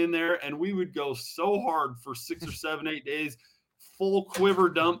come in there and we would go so hard for 6 or 7, 8 days, full quiver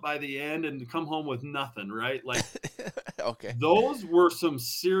dump by the end, and come home with nothing, right? Like Okay. those were some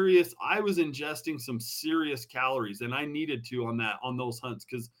serious, I was ingesting some serious calories, and I needed to on those hunts.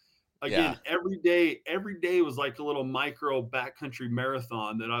 Cause again, every day was like a little micro backcountry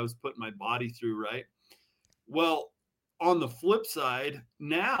marathon that I was putting my body through. Right. Well, on the flip side,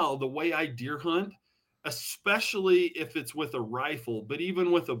 now the way I deer hunt, especially if it's with a rifle, but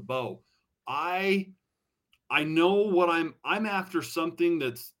even with a bow, I know what I'm after, something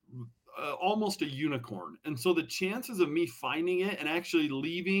that's almost a unicorn. And so the chances of me finding it and actually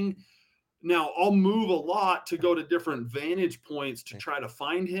leaving, now I'll move a lot to go to different vantage points to try to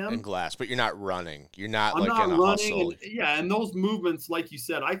find him. In glass, but you're not running. You're not I'm like not in a running. hustle. And, yeah. And those movements, like you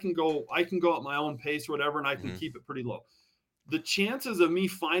said, I can go at my own pace or whatever, and I can keep it pretty low. The chances of me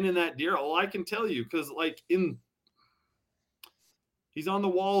finding that deer, all I can tell you, because like he's on the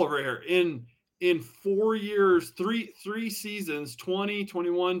wall over here, in 4 years, three seasons, 20,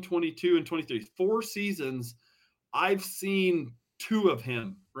 21, 22, and 23, 4 seasons, I've seen 2 of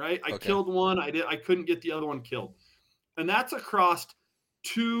him, right? I killed one. I couldn't get the other one killed. And that's across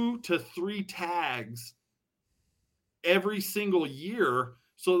 2 to 3 tags every single year.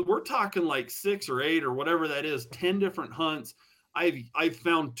 So we're talking like 6 or 8 or whatever that is, 10 different hunts. I've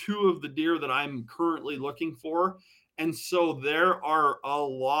found 2 of the deer that I'm currently looking for. And so there are a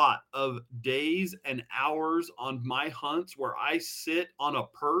lot of days and hours on my hunts where I sit on a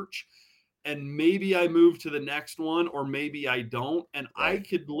perch and maybe I move to the next one or maybe I don't. And I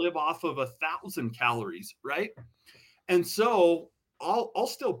could live off of 1,000 calories, right? And so I'll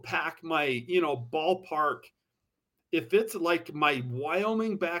still pack my, ballpark. If it's like my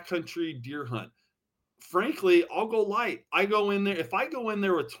Wyoming backcountry deer hunt, frankly, I'll go light. I go in there. If I go in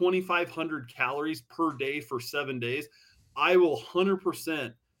there with 2,500 calories per day for 7 days, I will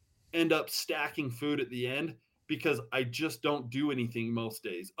 100% end up stacking food at the end, because I just don't do anything most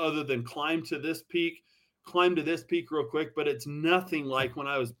days other than climb to this peak real quick. But it's nothing like when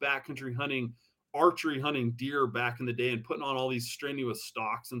I was backcountry hunting, archery hunting deer back in the day and putting on all these strenuous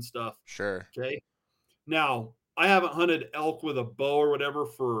stalks and stuff. Sure. Okay. Now, I haven't hunted elk with a bow or whatever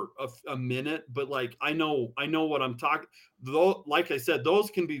for a minute, but like I know what I'm talking. Though, like I said,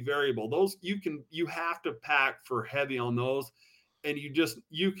 those can be variable. Those you have to pack for heavy on those, and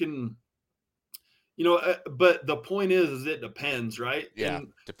you can, but the point is it depends, right? Yeah, and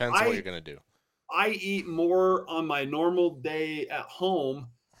depends on what you're gonna do. I eat more on my normal day at home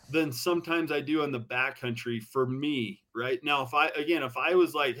than sometimes I do in the backcountry for me, right? Now, if I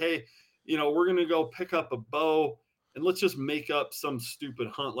was like, hey, we're going to go pick up a bow and let's just make up some stupid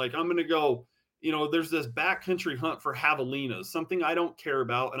hunt. Like I'm going to go, there's this backcountry hunt for javelinas, something I don't care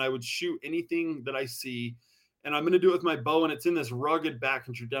about. And I would shoot anything that I see, and I'm going to do it with my bow. And it's in this rugged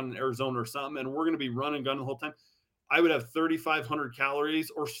backcountry down in Arizona or something. And we're going to be running gun the whole time. I would have 3,500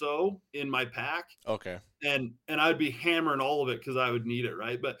 calories or so in my pack. Okay. And I'd be hammering all of it because I would need it.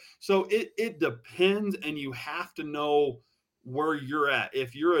 Right. But so it depends. And you have to know where you're at.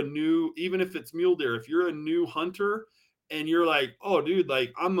 If you're even if it's mule deer, if you're a new hunter and you're like, oh dude,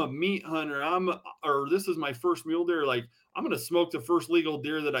 like I'm a meat hunter, or this is my first mule deer, like I'm going to smoke the first legal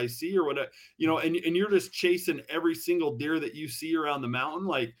deer that I see or whatever, and you're just chasing every single deer that you see around the mountain.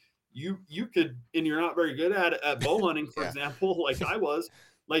 Like you could, and you're not very good at it at bow hunting, for example, like I was,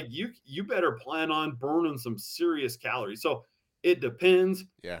 like you better plan on burning some serious calories. So it depends.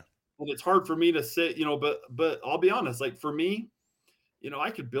 Yeah. And it's hard for me to say, but I'll be honest, like for me,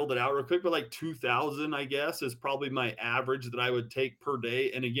 I could build it out real quick, but like 2,000, I guess, is probably my average that I would take per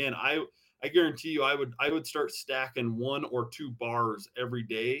day. And again, I guarantee you, I would start stacking 1 or 2 bars every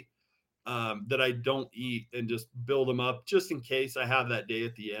day that I don't eat, and just build them up just in case I have that day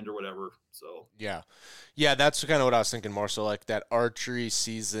at the end or whatever. So yeah, that's kind of what I was thinking more. So like that archery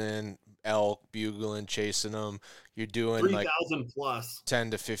season, elk, bugling, chasing them, you're doing 3,000 plus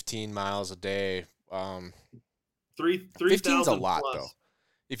 10 to 15 miles a day. 15's a lot plus. Though.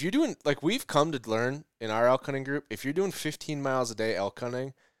 If you're doing, like we've come to learn in our elk hunting group, if you're doing 15 miles a day elk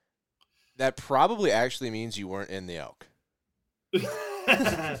hunting, that probably actually means you weren't in the elk.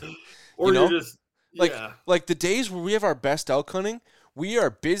 Or you're just like the days where we have our best elk hunting, we are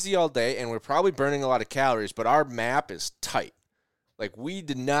busy all day and we're probably burning a lot of calories, but our map is tight. Like, we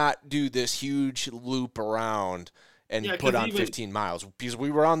did not do this huge loop around and Yeah, put 'cause on even 15 miles because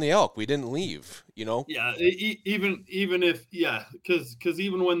we were on the elk. We didn't leave, you know? yeah, even if because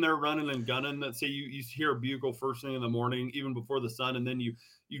even when they're running and gunning, let's say you hear a bugle first thing in the morning, even before the sun, and then you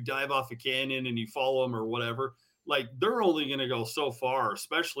dive off a canyon and you follow them or whatever. Like they're only going to go so far,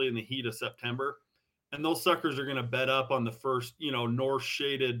 especially in the heat of September, and those suckers are going to bed up on the first north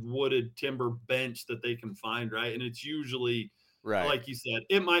shaded wooded timber bench that they can find, right? And it's usually Right. like you said,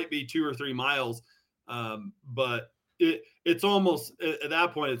 it might be 2 or 3 miles, but it's almost at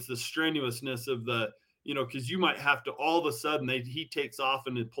that point it's the strenuousness of the because you might have to all of a sudden he takes off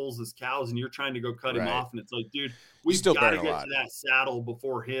and it pulls his cows and you're trying to go cut him Right. off, and it's like, dude, You we've still got to burn a get lot. to that saddle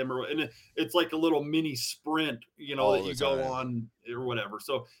before him, and it's like a little mini sprint All that the you go time. on or whatever.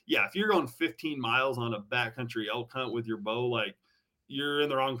 So yeah, if you're going 15 miles on a backcountry elk hunt with your bow, like you're in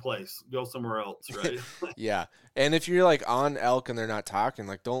the wrong place. Go somewhere else, right? Yeah. And if you're like on elk and they're not talking,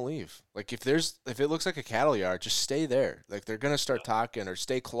 like don't leave. Like if it looks like a cattle yard, just stay there. Like they're going to start talking, or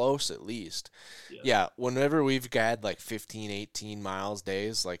stay close at least. Yeah. Whenever we've had like 15, 18 miles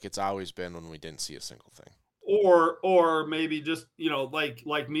days, like it's always been when we didn't see a single thing. Or maybe just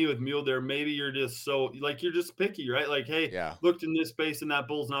like me with mule deer, maybe you're just so like you're just picky, right? Like, hey, Yeah. looked in this space and that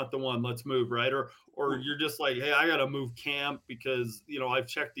bull's not the one, let's move, right? Or you're just like, hey, I gotta move camp because I've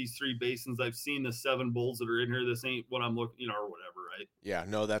checked these 3 basins, I've seen the 7 bulls that are in here, this ain't what I'm looking, or whatever, right? Yeah,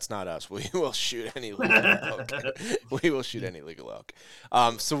 no, that's not us. We will shoot any legal elk. We will shoot any legal elk.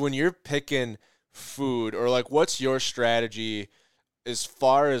 So when you're picking food, or like, what's your strategy as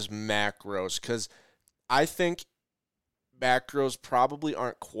far as macros? Because I think macros probably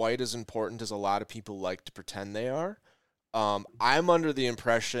aren't quite as important as a lot of people like to pretend they are. I'm under the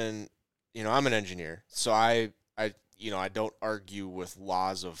impression, I'm an engineer, so I don't argue with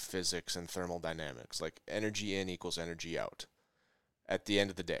laws of physics and thermodynamics. Like energy in equals energy out at the end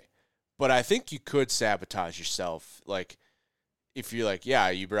of the day. But I think you could sabotage yourself. Like if you're like, yeah,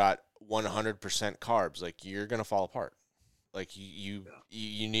 you brought 100% carbs, like you're going to fall apart. Like you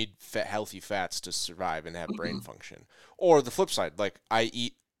need healthy fats to survive and have brain function. Or the flip side, like I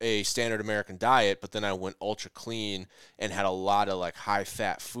eat a standard American diet, but then I went ultra clean and had a lot of like high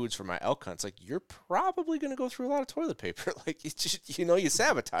fat foods for my elk hunts. Like you're probably going to go through a lot of toilet paper. Like it's just, you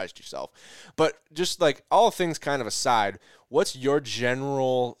sabotaged yourself. But just like all things kind of aside, what's your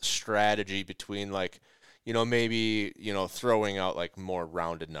general strategy between like, maybe, throwing out like more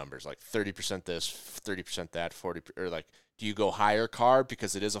rounded numbers, like 30% this, 30% that, 40, or like, do you go higher carb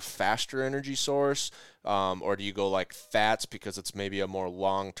because it is a faster energy source? Or do you go like fats because it's maybe a more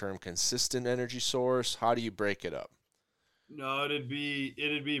long-term consistent energy source? How do you break it up? No, it'd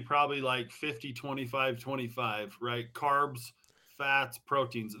be probably like 50, 25, 25, right? Carbs, fats,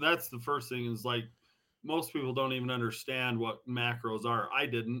 proteins. That's the first thing, is like most people don't even understand what macros are. I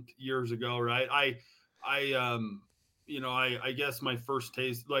didn't years ago, right? I guess my first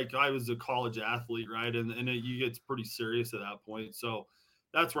taste, like I was a college athlete, right? And you get pretty serious at that point. So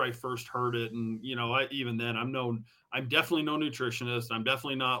that's where I first heard it. And, even then I'm definitely no nutritionist. I'm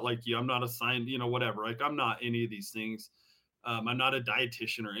definitely not like you. I'm not a science, whatever. Like I'm not any of these things. I'm not a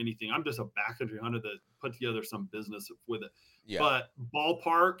dietitian or anything. I'm just a backcountry hunter that put together some business with it. Yeah. But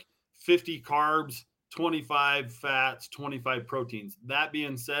ballpark, 50 carbs, 25 fats, 25 proteins. That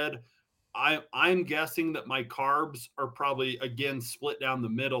being said, I'm guessing that my carbs are probably again split down the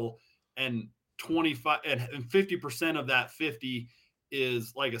middle, and 25 and 50% of that 50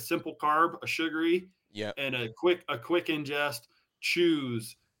 is like a simple carb, a sugary, and a quick ingest,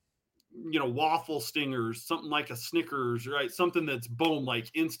 chews, waffle stingers, something like a Snickers, right? Something that's boom, like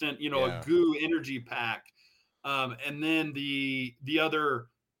instant, a goo energy pack. And then the other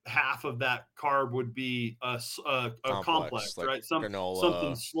half of that carb would be a complex, like right? granola.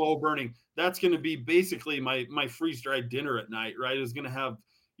 Something slow burning. That's going to be basically my freeze dried dinner at night, right? Is going to have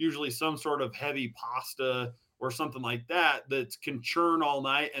usually some sort of heavy pasta or something like that can churn all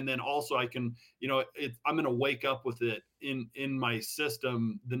night, and then also I can, I'm going to wake up with it in my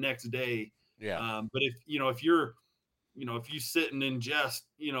system the next day. Yeah. But if if you sit and ingest,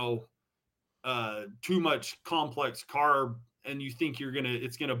 too much complex carb, and you think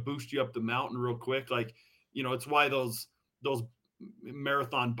it's gonna boost you up the mountain real quick, like it's why those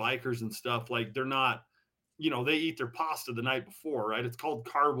marathon bikers and stuff, like they're not, they eat their pasta the night before, right? It's called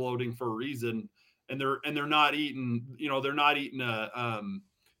carb loading for a reason, and they're not eating, they're not eating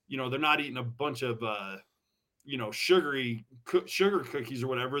they're not eating a bunch of sugar cookies or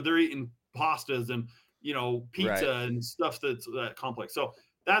whatever. They're eating pastas and pizza, right, and stuff that's that complex. So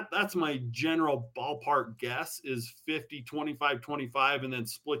that's my general ballpark guess is 50, 25, 25, and then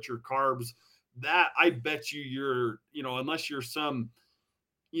split your carbs that I bet you're, unless you're some,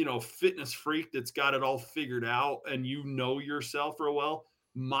 fitness freak that's got it all figured out and yourself real well,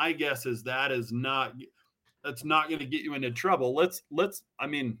 my guess is that's not going to get you into trouble. I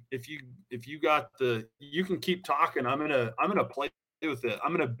mean, if you got you can keep talking. I'm going to play with it.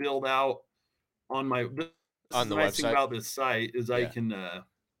 I'm going to build out on this On is the the nice thing website? about this site is I Yeah. can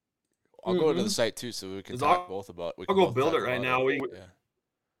I'll go to the site too, so we can talk both about. We I'll can go both build talk it right about now.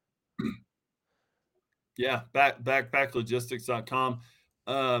 Yeah. Backpacklogistics.com.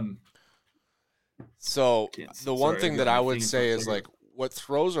 So the one thing that I would say is second. like what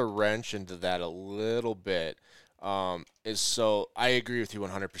throws a wrench into that a little bit is, so I agree with you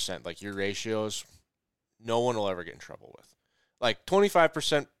 100%. Like your ratios, no one will ever get in trouble with. Like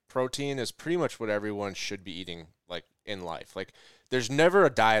 25% protein is pretty much what everyone should be eating, like in life. Like there's never a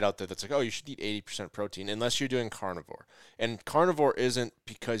diet out there that's like, oh, you should eat 80% protein unless you're doing carnivore. And carnivore isn't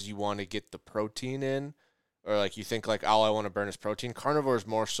because you want to get the protein in, or like you think like all I want to burn is protein. Carnivore is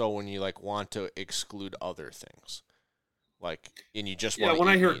more so when you like want to exclude other things. Like, and you just want to when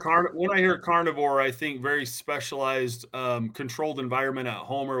I hear meat. when I hear carnivore, I think very specialized, controlled environment at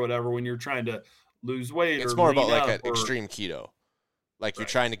home or whatever. When you're trying to lose weight, It's or more lean about like an up, or extreme keto. Like you're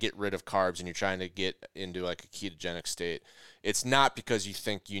Right. trying to get rid of carbs and you're trying to get into like a ketogenic state. It's not because you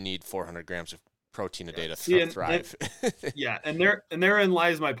think you need 400 grams of protein a day to thrive. Yeah, and therein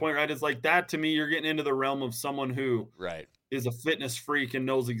lies my point, right? It's like that to me. You're getting into the realm of someone who Right. is a fitness freak and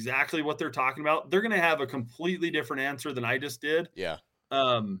knows exactly what they're talking about. They're going to have a completely different answer than I just did. Yeah.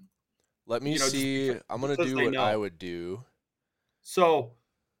 Um, Let me see. I'm going to do what I would do. So,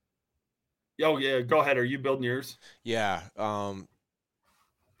 oh yeah, go ahead. Are you building yours? Yeah.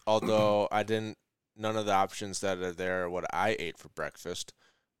 Although none of the options that are there are what I ate for breakfast,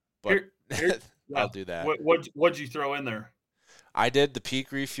 but I'll do that. What'd you throw in there? I did the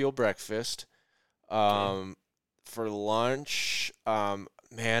Peak Refuel breakfast. For lunch,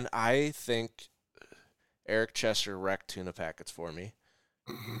 man, I think Eric Chester wrecked tuna packets for me.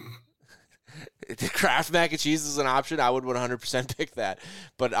 The Kraft mac and cheese is an option. I would 100% pick that,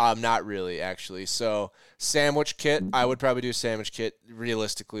 but not really, actually. So sandwich kit, I would probably do a sandwich kit.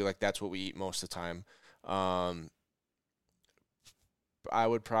 Realistically, like that's what we eat most of the time. I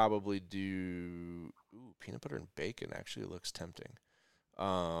would probably do peanut butter and bacon. Actually, looks tempting.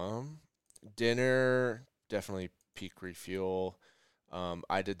 Dinner, definitely Peak Refuel.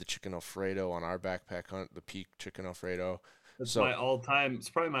 I did the chicken Alfredo on our backpack hunt, the Peak chicken Alfredo. It's my all-time. It's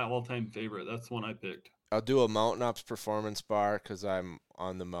probably my all-time favorite. That's the one I picked. I'll do a Mountain Ops performance bar because I'm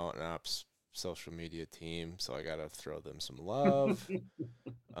on the Mountain Ops social media team, so I gotta throw them some love.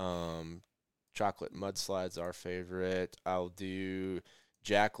 Chocolate mudslides, our favorite. I'll do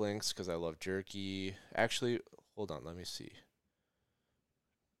Jack Links because I love jerky. Actually, hold on, let me see.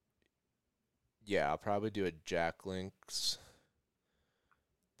 Yeah, I'll probably do a Jack Links.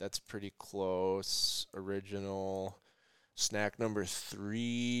 That's pretty close. Original. Snack number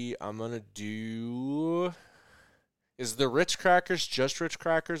 3, I'm going to do... Is the Ritz crackers just Ritz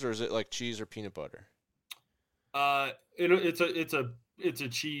crackers, or is it like cheese or peanut butter? It's a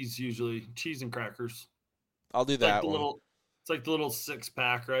cheese usually. Cheese and crackers. I'll do that one. It's like the little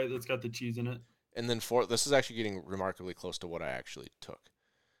 6-pack, right? That's got the cheese in it. And then this is actually getting remarkably close to what I actually took.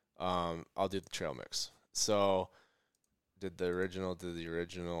 I'll do the trail mix. So, did the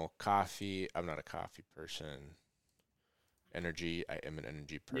original coffee. I'm not a coffee person. Energy. I am an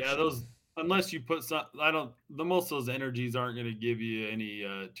energy person. Yeah, unless you put some, the most of those energies aren't going to give you any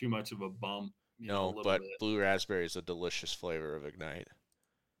too much of a bump. No, but blue raspberry is a delicious flavor of Ignite.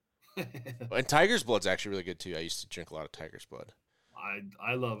 And Tiger's Blood's actually really good too. I used to drink a lot of Tiger's Blood.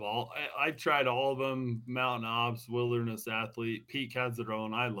 I love I tried all of them. Mountain Ops, Wilderness Athlete, Peak has their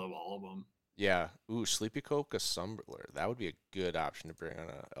own. I love all of them. Yeah. Ooh, Sleepy Coke, a Sumbler. That would be a good option to bring on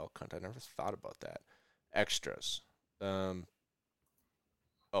a elk hunt. I never thought about that. Extras.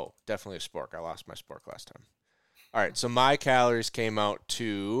 Definitely a spork. I lost my spork last time. All right, so my calories came out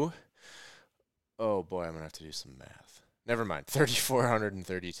to, oh boy, I'm gonna have to do some math. Never mind,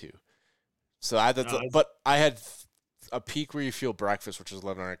 3,432. So but I had a Peak Refuel breakfast, which was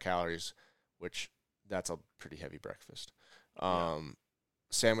 1,100 calories, which that's a pretty heavy breakfast.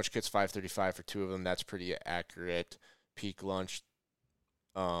 Sandwich kits 535 for 2 of them. That's pretty accurate. Peak lunch,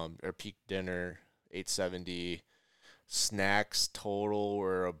 or peak dinner 870. Snacks total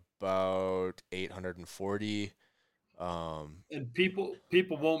were about 840. And people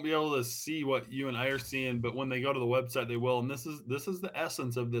won't be able to see what you and I are seeing, but when they go to the website, they will. And this is the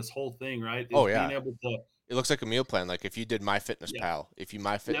essence of this whole thing, right? Being able to It looks like a meal plan. Like if you did MyFitnessPal, if you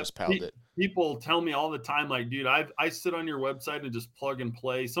MyFitnessPal'd it. People tell me all the time, like, dude, I sit on your website and just plug and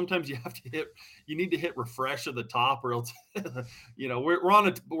play. Sometimes you need to hit refresh at the top, or else, we're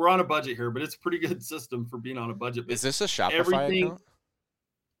on a budget here, but it's a pretty good system for being on a budget. But is this a Shopify account?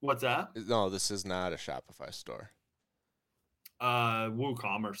 What's that? No, this is not a Shopify store.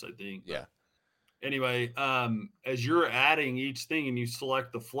 WooCommerce, I think. Yeah. Anyway, as you're adding each thing and you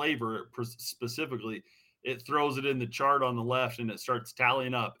select the flavor specifically, it throws it in the chart on the left and it starts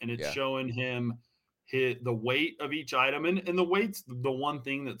tallying up, and it's showing him the weight of each item. And the weight's the one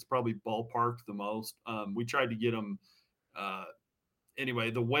thing that's probably ballparked the most. We tried to get them.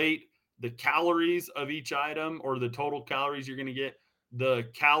 Anyway, the weight, the calories of each item, or the total calories you're going to get, the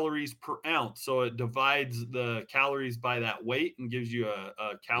calories per ounce. So it divides the calories by that weight and gives you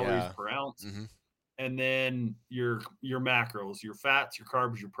a calories per ounce. Mm-hmm. And then your macros, your fats, your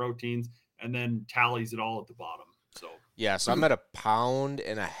carbs, your proteins, and then tallies it all at the bottom. So so I'm at 1.5 pounds,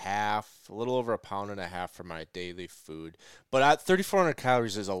 a little over 1.5 pounds for my daily food. But at 3,400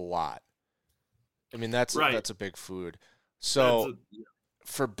 calories is a lot. I mean, that's a big food. So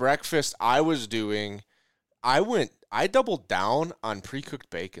for breakfast, I doubled down on pre-cooked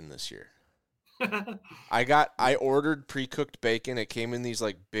bacon this year. I ordered pre-cooked bacon. It came in these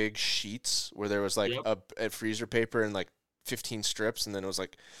like big sheets where there was like a freezer paper and like 15 strips, and then it was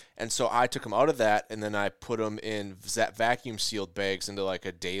like, and so I took them out of that, and then I put them in vacuum sealed bags into like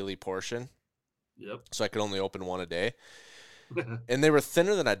a daily portion. Yep. So I could only open one a day. And they were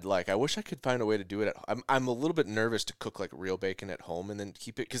thinner than I'd like. I wish I could find a way to do it. I'm a little bit nervous to cook like real bacon at home and then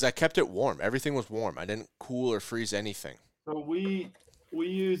keep it, because I kept it warm. Everything was warm. I didn't cool or freeze anything. So we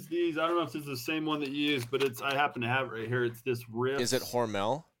use these. I don't know if this is the same one that you use, but I happen to have it right here. It's this Riffs. Is it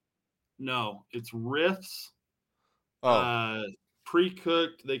Hormel? No, it's Riffs. Oh.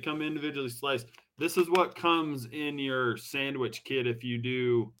 Pre-cooked. They come individually sliced. This is what comes in your sandwich kit if you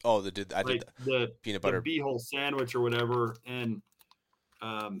do. Oh, I did the peanut butter beehole sandwich or whatever. And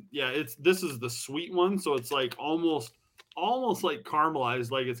this is the sweet one, so it's like almost like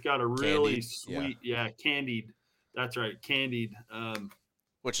caramelized. Like it's got a really candied, sweet, candied. That's right, candied.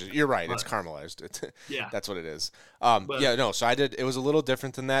 Which is, you're right, it's caramelized. Yeah, that's what it is. So I did. It was a little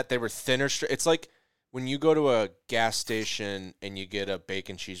different than that. They were thinner. It's like when you go to a gas station and you get a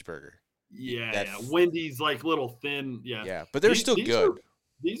bacon cheeseburger. Wendy's like little thin. Yeah, but they're still good.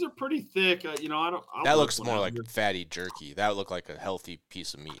 These are pretty thick. That looks more like fatty jerky. That would look like a healthy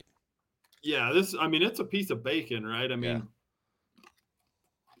piece of meat. Yeah, it's a piece of bacon, right? I mean,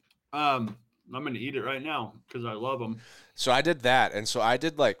 I'm going to eat it right now because I love them. So I did that, and so I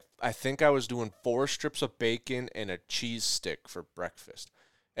did I think I was doing 4 strips of bacon and a cheese stick for breakfast.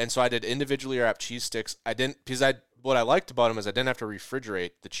 And so I did individually wrapped cheese sticks. What I liked about them is I didn't have to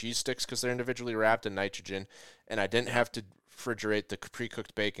refrigerate the cheese sticks because they're individually wrapped in nitrogen, and I didn't have to refrigerate the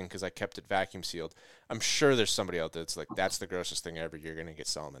pre-cooked bacon because I kept it vacuum sealed. I'm sure there's somebody out there that's like, that's the grossest thing ever. You're going to get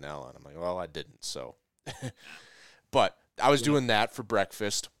salmonella. And I'm like, well, I didn't. So, but I was doing that for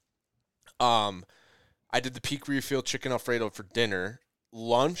breakfast. I did the Peak Refill chicken Alfredo for dinner.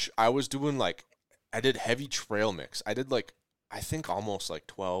 Lunch, I was doing I did heavy trail mix. I did I think almost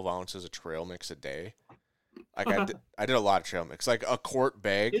 12 ounces of trail mix a day. I did a lot of trail mix, like a quart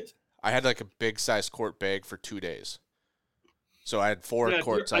bag. I had a big size quart bag for 2 days. So I had 4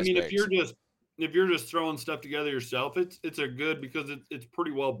 quart size bags. If you're just throwing stuff together yourself, it's a good, because it's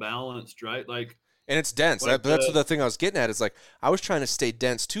pretty well balanced, right? And it's dense. That's the thing I was getting at. Is I was trying to stay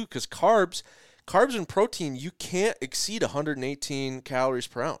dense too, because carbs and protein, you can't exceed 118 calories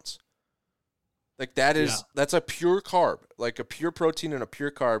per ounce. That's a pure carb. Like a pure protein and a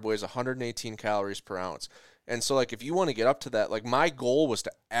pure carb weighs 118 calories per ounce. And so if you want to get up to that, my goal was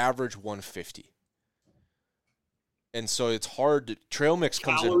to average 150. And so it's hard trail mix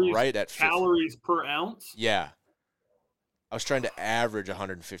comes in right at 50 calories per ounce. Yeah. I was trying to average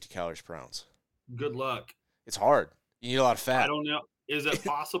 150 calories per ounce. Good luck. It's hard. You need a lot of fat. I don't know. Is it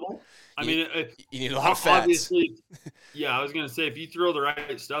possible? You need a lot of fats. Obviously, I was going to say, if you throw the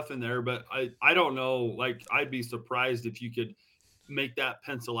right stuff in there, but I don't know. I'd be surprised if you could make that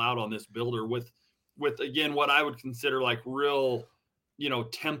pencil out on this builder with again, what I would consider real,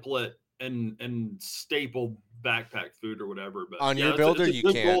 template and staple backpack food or whatever. But on your builder, you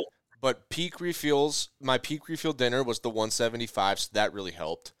can't. Goal. But Peak Refills, my Peak Refill dinner was the 175, so that really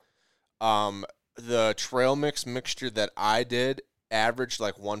helped. The trail mix mixture that I did averaged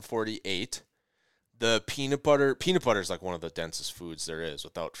 148. The peanut butter is one of the densest foods there is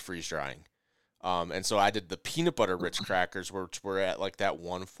without freeze drying. And so I did the peanut butter rich crackers, which were at that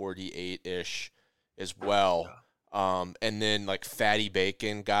 148-ish as well. And then fatty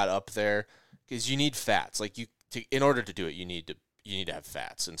bacon got up there, because you need fats. Like in order to do it, you need to have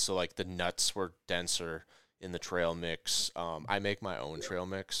fats. And so like the nuts were denser in the trail mix. I make my own trail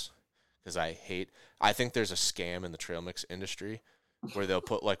mix because I think there's a scam in the trail mix industry where they'll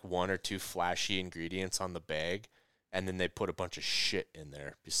put like 1 or 2 flashy ingredients on the bag, and then they put a bunch of shit in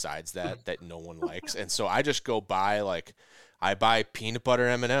there besides that no one likes. And so I just go buy I buy peanut butter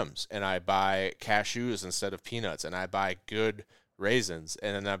M&Ms, and I buy cashews instead of peanuts, and I buy good raisins,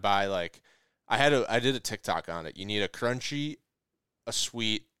 and then I buy I did a TikTok on it. You need a crunchy, a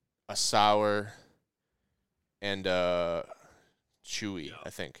sweet, a sour, and a chewy, I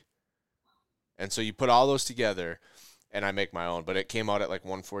think. And so you put all those together, and I make my own, but it came out at like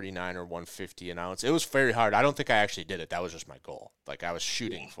 $149 or $150 an ounce. It was very hard. I don't think I actually did it. That was just my goal. Like I was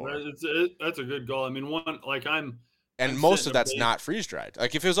shooting for it. That's a good goal. I mean, and most of that's not freeze dried.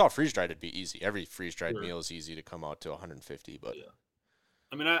 Like if it was all freeze dried, it'd be easy. Every freeze dried meal is easy to come out to 150. But yeah.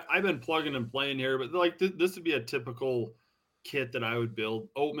 I mean, I've been plugging and playing here, but like this would be a typical kit that I would build.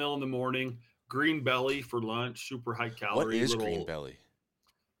 Oatmeal in the morning, green belly for lunch, super high calorie. What is green belly?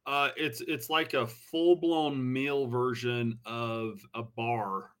 It's like a full blown meal version of a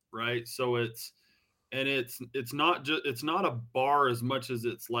bar, right? So it's not a bar as much as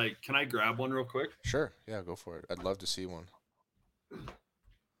it's like. Can I grab one real quick? Sure, yeah, go for it. I'd love to see one.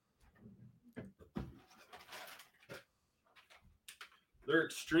 They're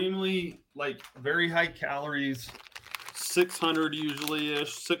extremely very high calories, 600 usually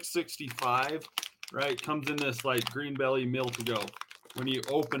ish, 665, right? Comes in this green belly meal to go. When you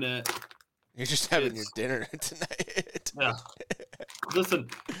open it, you're just having your dinner tonight. Yeah. Listen,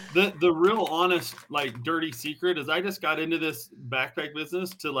 the real honest dirty secret is I just got into this backpack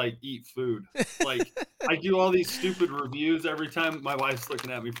business to eat food. I do all these stupid reviews every time. My wife's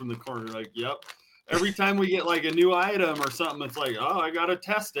looking at me from the corner yep. Every time we get a new item or something, it's I gotta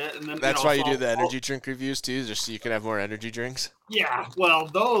test it, and then that's why you do the energy drink reviews too, just so you can have more energy drinks. Yeah, well,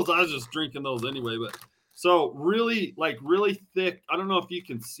 those I was just drinking those anyway, but so really thick. I don't know if you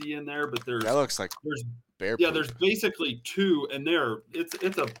can see in there, but that looks like there's bear. Yeah, poop. there's basically 2, and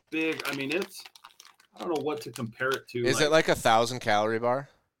it's a big. I mean, I don't know what to compare it to. Is it like 1,000 calorie bar?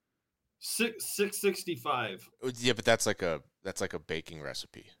 665. Yeah, but that's like a baking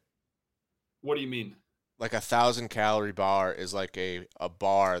recipe. What do you mean? Like 1,000 calorie bar is like a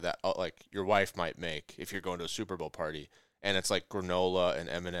bar that your wife might make if you're going to a Super Bowl party, and it's like granola and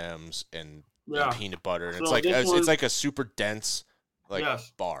M&Ms and peanut butter, and so it's like a super dense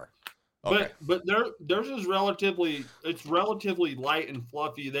bar. Okay. But theirs is relatively light and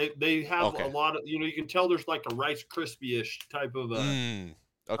fluffy. They have a lot of you can tell there's like a Rice Krispie-ish type of a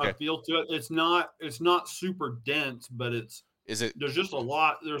feel to it. It's not super dense, but there's just a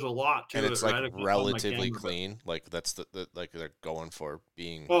lot. There's a lot to it. And it's relatively clean. Like that's the they're going for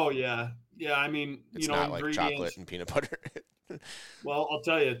being. Oh yeah. I mean, it's not like chocolate and peanut butter. Well, I'll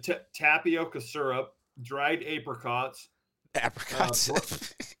tell you, tapioca syrup, dried apricots. Apricots.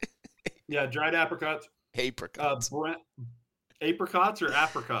 Yeah, dried apricots. Apricots. Apricots or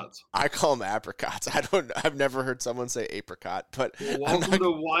apricots? I call them apricots. I've never heard someone say apricot, but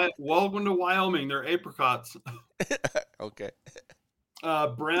welcome to Wyoming. They're apricots. Okay.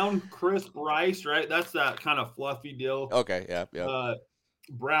 Brown crisp rice, right? That's that kind of fluffy deal. Okay, yeah.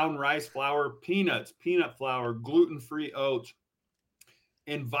 Brown rice flour, peanuts, peanut flour, gluten-free oats,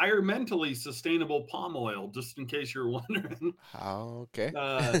 environmentally sustainable palm oil, just in case you're wondering. Okay.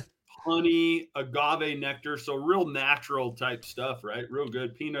 Honey, agave nectar, so real natural type stuff, right? Real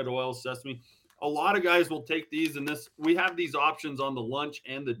good. Peanut oil, sesame. A lot of guys will take these, and we have these options on the lunch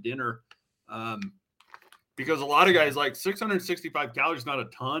and the dinner, because a lot of guys 665 calories, not a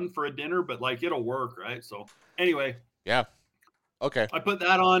ton for a dinner, but it'll work, right? So anyway. Yeah. Okay. I put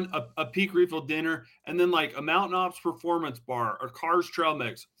that on a peak refill dinner, and then a Mountain Ops performance bar, a Cars trail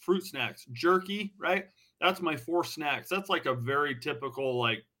mix, fruit snacks, jerky, right? That's my 4 snacks. That's a very typical,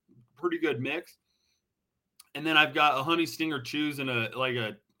 pretty good mix. And then I've got a honey stinger chews and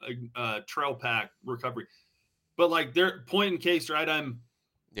a trail pack recovery. But their point in case, right? I'm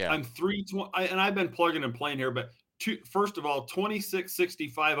 320, and I've been plugging and playing here, but first of all,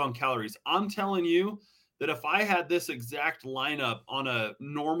 2665 on calories. I'm telling you that if I had this exact lineup on a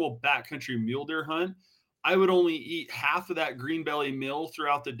normal backcountry mule deer hunt, I would only eat half of that green belly meal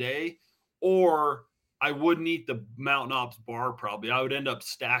throughout the day, or I wouldn't eat the Mountain Ops bar probably. I would end up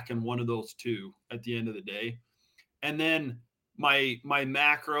stacking one of those 2 at the end of the day. And then my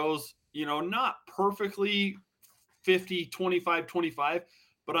macros, not perfectly 50, 25, 25,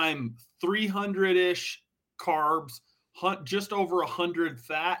 but I'm 300-ish carbs, just over 100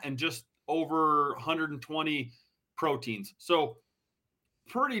 fat, and just over 120 proteins. So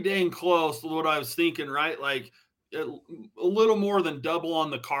pretty dang close to what I was thinking, right? Like a little more than double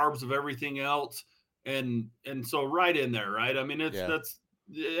on the carbs of everything else. And so right in there, right? I mean,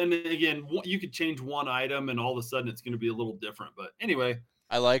 and again, you could change one item and all of a sudden it's going to be a little different. But anyway,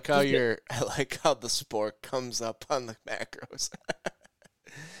 I like how the sport comes up on the macros.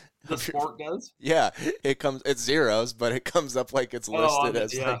 the sport does? Yeah, it's zeros, but it comes up like it's listed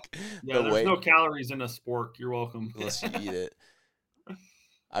as like the there's weight. no calories in a spork. You're welcome. Unless you eat it.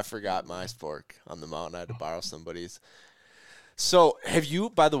 I forgot my spork on the mountain. I had to borrow somebody's. So have you,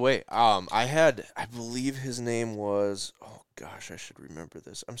 by the way, I believe his name was, oh gosh, I should remember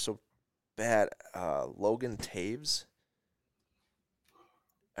this. I'm so bad. Logan Taves,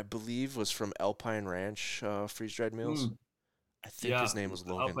 I believe, was from Alpine Ranch freeze-dried meals. I think his name was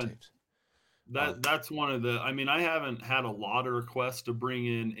Logan Taves. That's one of the, I mean, I haven't had a lot of requests to bring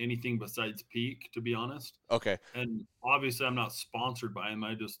in anything besides Peak, to be honest. Okay. And obviously I'm not sponsored by him.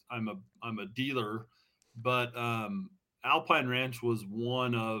 I'm a dealer, but Alpine Ranch was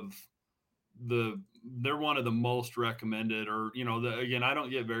they're one of the most recommended, or, you know, again, I don't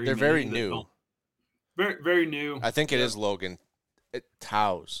get they're very new. Very, very new. I think it is Logan.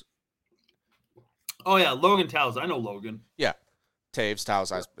 Taos. Oh yeah. Logan Taos. I know Logan. Yeah. Taves,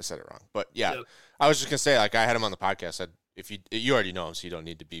 Taos. I said it wrong, but yeah. Yep. I was just going to say, like, I had him on the podcast. Said, if you already know him, so you don't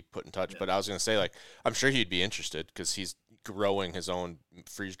need to be put in touch, but I was going to say, like, I'm sure he'd be interested because he's growing his own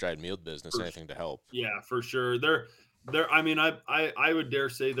freeze-dried meal business, anything to help. Yeah, for sure. They're I mean, I would dare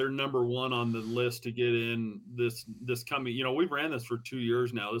say they're number one on the list to get in this coming, you know, we've ran this for 2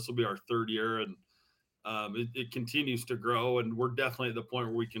 years now. This will be our third year, and it continues to grow, and we're definitely at the point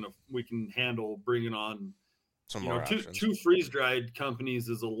where we can handle bringing on some more options. Two freeze-dried companies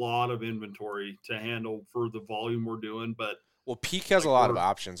is a lot of inventory to handle for the volume we're doing, but Peak has a lot of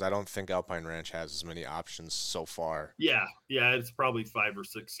options. I don't think Alpine Ranch has as many options so far. Yeah, it's probably 5 or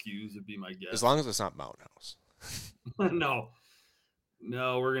 6 SKUs would be my guess. As long as it's not Mountain House. No,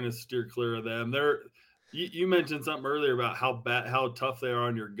 we're gonna steer clear of them. You mentioned something earlier about how tough they are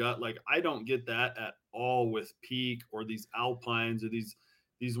on your gut. Like, I don't get that at all with Peak or these Alpines or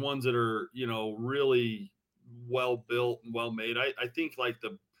these ones that are, you know, really well built and well made. I think like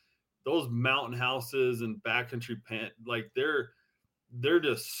those Mountain Houses and Backcountry like they're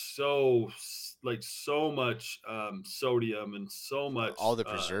just so much sodium and so much all the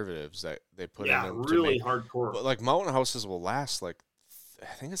preservatives that they put in them. Really hardcore. But like Mountain Houses will last like,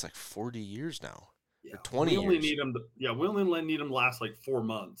 I think it's like 40 years now. Yeah, 20 we only years. Need them we only need them to last like 4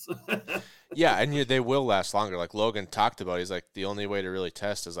 months. Yeah, and they will last longer. Like Logan talked about, he's like, the only way to really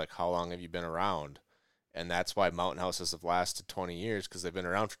test is like, how long have you been around? And that's why Mountain Houses have lasted 20 years, because they've been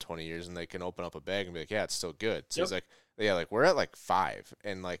around for 20 years, and they can open up a bag and be like, yeah, it's still good. So he's like, yeah, like we're at like 5,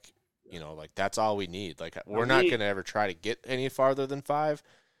 and like, you know, like that's all we need. Like we're not going to ever try to get any farther than 5.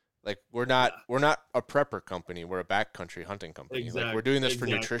 Like we're not a prepper company. We're a backcountry hunting company. Exactly. Like we're doing this for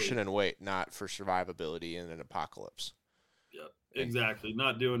nutrition and weight, not for survivability in an apocalypse. Yep, exactly.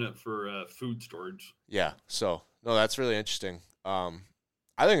 Not doing it for food storage. Yeah. So no, that's really interesting.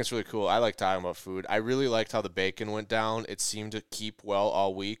 I think it's really cool. I like talking about food. I really liked how the bacon went down. It seemed to keep well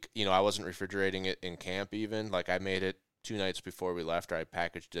all week. You know, I wasn't refrigerating it in camp even. Like I made it 2 nights before we left, or I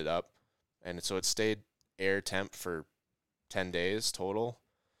packaged it up. And so it stayed air temp for 10 days total.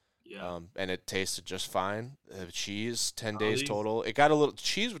 Yeah. And it tasted just fine. The cheese, 10 days total.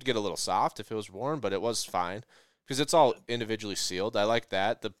 Cheese would get a little soft if it was warm, but it was fine because it's all individually sealed. I like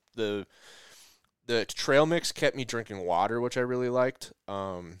that. The trail mix kept me drinking water, which I really liked.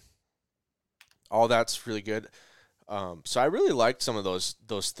 All that's really good. So I really liked some of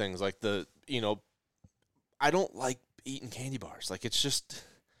those things, like I don't like eating candy bars. Like it's just,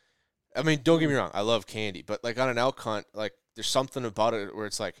 I mean, don't get me wrong, I love candy, but like on an elk hunt, like there's something about it where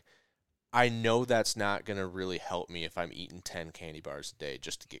it's like, I know that's not gonna really help me if I'm eating 10 candy bars a day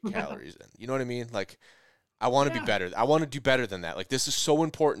just to get calories in. You know what I mean? Like, I want to be better. I want to do better than that. Like, this is so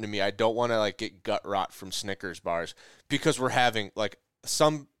important to me. I don't want to like get gut rot from Snickers bars because we're having like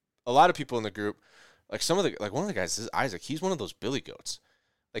a lot of people in the group, like one of the guys is Isaac. He's one of those billy goats.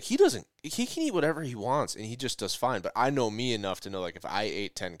 Like he can eat whatever he wants and he just does fine. But I know me enough to know, like, if I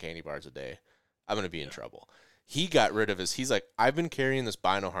ate 10 candy bars a day, I'm going to be in trouble. He got rid of he's like, I've been carrying this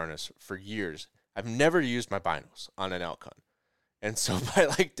bino harness for years. I've never used my binos on an elk hunt. And so by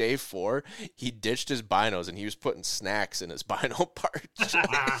like day 4, he ditched his binos and he was putting snacks in his bino pouch.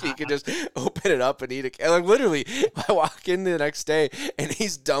 He could just open it up and eat it. And like literally, I walk in the next day and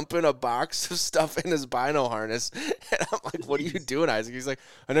he's dumping a box of stuff in his bino harness. And I'm like, what are you doing, Isaac? He's like,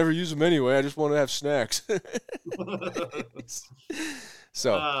 I never use them anyway. I just want to have snacks.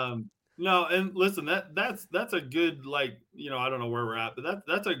 So No, and listen, that's a good, like, I don't know where we're at, but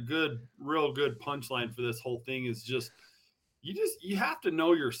that's a good, real good punchline for this whole thing is you have to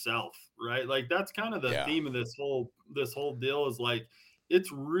know yourself, right? Like that's kind of the Yeah. theme of this whole deal is like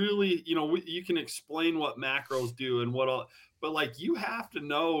it's really, you can explain what macros do and what all, but like you have to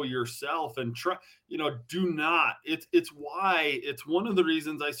know yourself and try, do not. It's one of the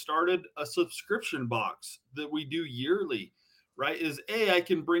reasons I started a subscription box that we do yearly, right? Is I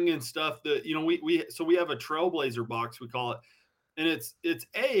can bring in stuff that, we have a Trailblazer box, we call it, and it's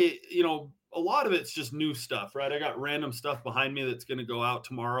a lot of it's just new stuff, right? I got random stuff behind me that's going to go out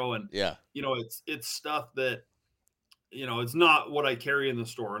tomorrow, and Yeah. it's stuff that it's not what I carry in the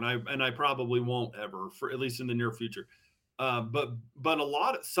store, and I probably won't ever, for at least in the near future. But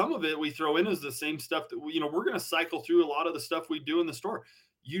some of it we throw in is the same stuff that we're going to cycle through a lot of the stuff we do in the store.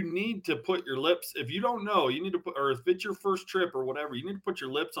 You need to put your lips, if you don't know, you need to put, or if it's your first trip or whatever, you need to put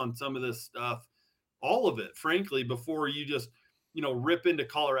your lips on some of this stuff, all of it, frankly, before you just rip into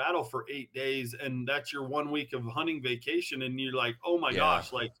Colorado for 8 days and that's your 1 week of hunting vacation, and you're like, oh my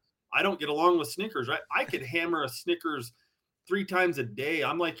gosh, like I don't get along with Snickers, right? I could hammer a Snickers 3 times a day.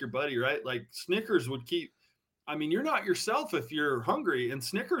 I'm like your buddy, right? Like Snickers would keep. I mean, you're not yourself if you're hungry, and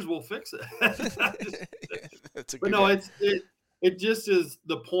Snickers will fix it. But no, it just is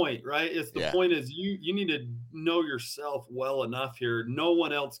the point, right? It's the point is you need to know yourself well enough here. No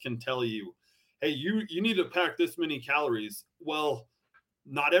one else can tell you, hey, you need to pack this many calories. Well,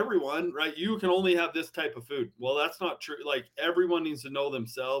 not everyone, right? You can only have this type of food. Well, that's not true. Like everyone needs to know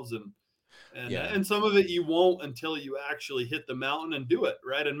themselves, and some of it you won't until you actually hit the mountain and do it,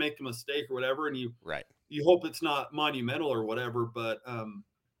 right? And make a mistake or whatever, and you hope it's not monumental or whatever, but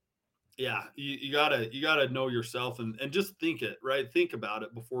you gotta know yourself and just think it, right? Think about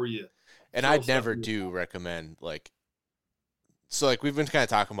it before you. And I never do recommend like we've been kind of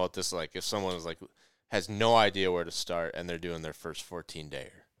talking about this, like if someone is like has no idea where to start and they're doing their first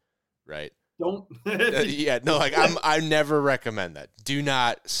 14-dayer, right? Don't. I never recommend that. Do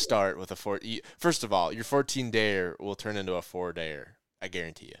not start with First of all, your 14-dayer will turn into a 4-dayer. I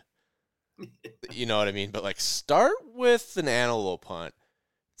guarantee you. You know what I mean? But like start with an antelope hunt.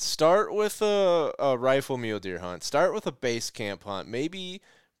 Start with a rifle mule deer hunt. Start with a base camp hunt. Maybe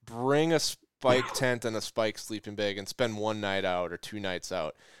bring a spike tent and a spike sleeping bag and spend 1 night out or 2 nights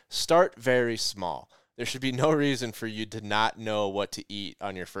out. Start very small. There should be no reason for you to not know what to eat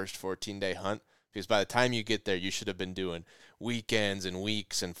on your first 14-day hunt, because by the time you get there, you should have been doing weekends and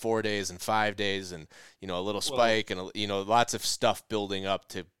weeks and 4 days and 5 days and, a little spike and, lots of stuff building up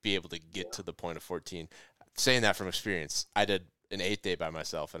to be able to get to the point of 14. Saying that from experience, I did an 8-day by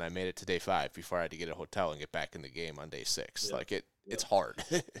myself and I made it to day 5 before I had to get a hotel and get back in the game on day 6. Yeah. Like it's hard.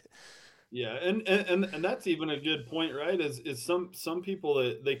 Yeah, and that's even a good point, right? Is some people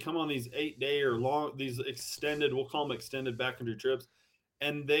that they come on these 8-day or long, these extended, we'll call them extended backcountry trips,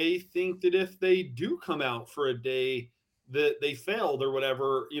 and they think that if they do come out for a day that they failed or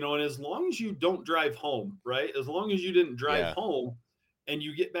whatever, and as long as you don't drive home, right? As long as you didn't drive home and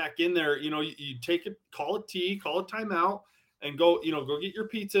you get back in there, you take it, call a tea, call a timeout, and go get your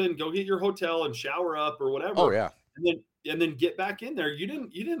pizza and go get your hotel and shower up or whatever. Oh yeah. And then get back in there. You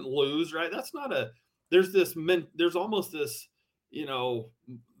didn't lose, right? That's not there's almost this,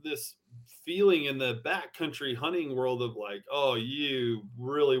 this feeling in the backcountry hunting world of like, oh, you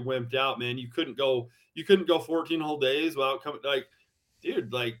really wimped out, man. You couldn't go 14 whole days without coming, like,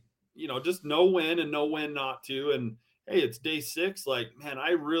 dude, like, just know when and know when not to. And hey, it's day 6. Like, man,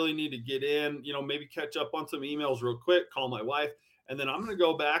 I really need to get in, maybe catch up on some emails real quick, call my wife, and then I'm going to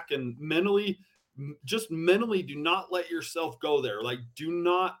go back and mentally do not let yourself go there. Like, do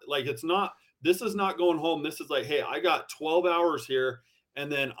not, like, this is not going home. This is like, hey, I got 12 hours here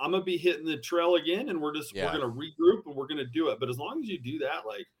and then I'm going to be hitting the trail again. And we're going to regroup and we're going to do it. But as long as you do that,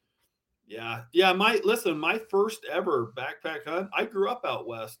 like, my first ever backpack hunt, I grew up out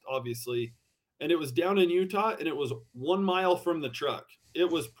west, obviously, and it was down in Utah and it was 1 mile from the truck. It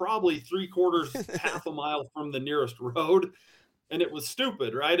was probably 3/4, half a mile from the nearest road. And it was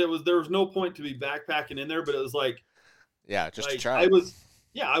stupid, right? There was no point to be backpacking in there, but it was like, just to try. I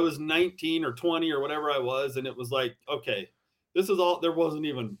was 19 or 20 or whatever I was. And it was like, okay, this is all, there wasn't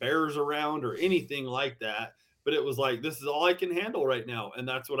even bears around or anything like that. But it was like, this is all I can handle right now. And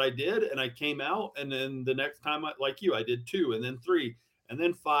that's what I did. And I came out. And then the next time, like you, I did 2 and then 3 and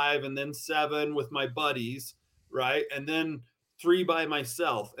then 5 and then 7 with my buddies, right? And then 3 by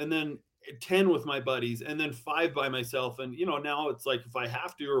myself. And then 10 with my buddies and then 5 by myself. And, now it's like, if I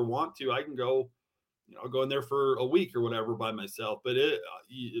have to or want to, I can go, I'll go in there for a week or whatever by myself. But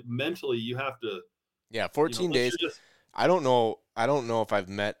mentally you have to. Yeah. 14 days. I don't know if I've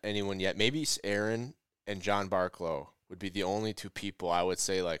met anyone yet. Maybe Aaron and John Barklow would be the only two people I would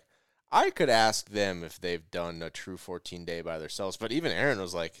say, like, I could ask them if they've done a true 14-day by themselves. But even Aaron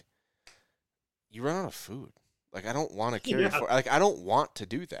was like, you run out of food. Like, I don't want to carry I don't want to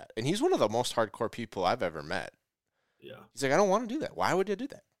do that. And he's one of the most hardcore people I've ever met. Yeah. He's like, I don't want to do that. Why would you do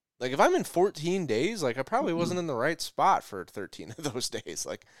that? Like, if I'm in 14 days, like, I probably wasn't in the right spot for 13 of those days.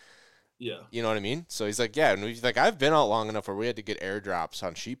 Like, yeah. You know what I mean? So he's like, yeah. And he's like, I've been out long enough where we had to get airdrops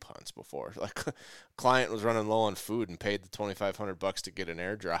on sheep hunts before. Like, a client was running low on food and paid the $2,500 to get an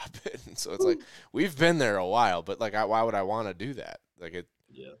airdrop. And so it's like, we've been there a while, but like, why would I want to do that? Like,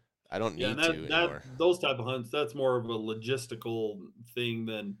 I don't need to anymore. Those type of hunts, that's more of a logistical thing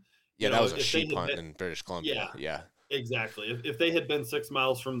than. Yeah, that was a sheep hunt in British Columbia. Yeah. Exactly. If they had been 6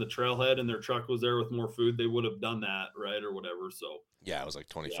 miles from the trailhead and their truck was there with more food, they would have done that, right, or whatever. So yeah, it was like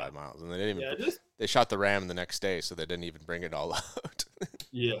 25 miles, and they didn't even. They shot the ram the next day, so they didn't even bring it all out.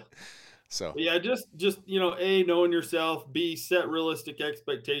 Yeah. So but yeah, just A, knowing yourself. B, set realistic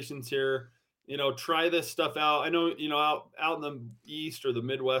expectations here. Try this stuff out. I know out in the East or the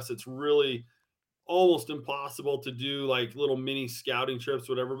Midwest, it's really almost impossible to do like little mini scouting trips,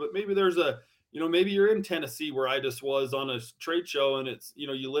 whatever. But maybe there's maybe you're in Tennessee where I just was on a trade show, and it's,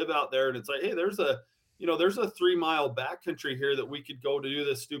 you live out there, and it's like, hey, there's a 3-mile backcountry here that we could go to do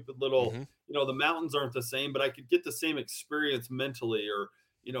this stupid little, the mountains aren't the same, but I could get the same experience mentally, or,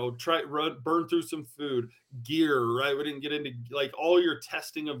 burn through some food, gear, right? We didn't get into like all your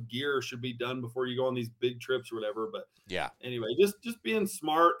testing of gear should be done before you go on these big trips or whatever. But yeah, anyway, just being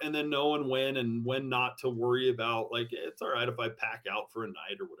smart, and then knowing when and when not to worry about, like, it's all right if I pack out for a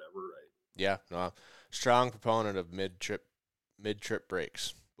night or whatever, right? Yeah, no, strong proponent of mid-trip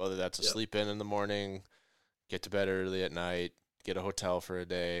breaks, whether that's a sleep in the morning, get to bed early at night, get a hotel for a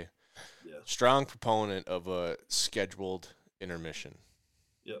day. Yeah. Strong proponent of a scheduled intermission.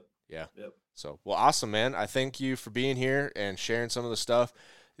 Yep. Yeah. Yep. So, well, awesome, man. I thank you for being here and sharing some of the stuff.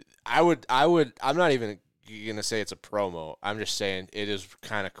 I'm not even going to say it's a promo. I'm just saying it is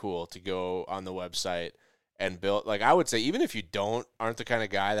kind of cool to go on the website and build, like, I would say, even if you aren't the kind of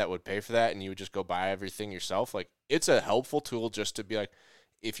guy that would pay for that and you would just go buy everything yourself, like, it's a helpful tool just to be like,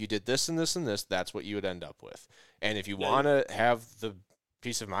 if you did this and this and this, that's what you would end up with. And if you want to have the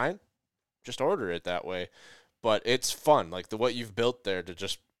peace of mind, just order it that way. But it's fun, like what you've built there, to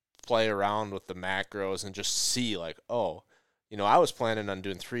just play around with the macros and just see, like, oh, I was planning on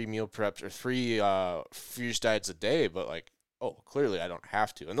doing 3 meal preps or 3 freeze diets a day, but like, oh, clearly I don't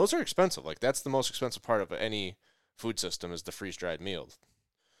have to. And those are expensive. Like, that's the most expensive part of any food system is the freeze-dried meals.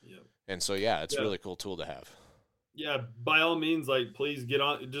 Yeah. And so, yeah, it's a really cool tool to have. Yeah, by all means, like, please get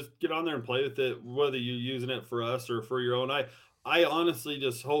on there and play with it, whether you're using it for us or for your own. I honestly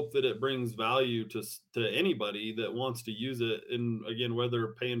just hope that it brings value to anybody that wants to use it. And again, whether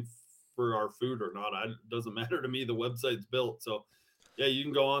paying for our food or not, it doesn't matter to me. The website's built. So yeah, you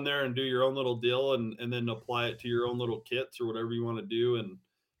can go on there and do your own little deal and then apply it to your own little kits or whatever you want to do. And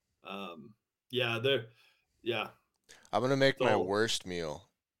I'm going to make my worst meal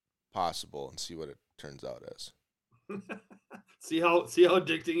possible and see what it turns out as. see how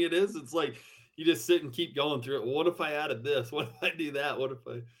addicting it is. It's like you just sit and keep going through it. What if I added this? What if I do that? What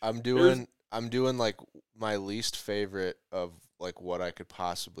if I'm doing like my least favorite of like what I could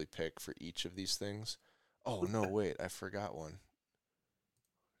possibly pick for each of these things. Oh no, wait, I forgot one.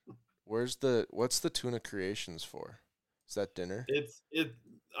 What's the tuna creations for? Is that dinner?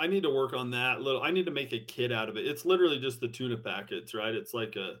 I need to work on that I need to make a kit out of it. It's literally just the tuna packets, right? It's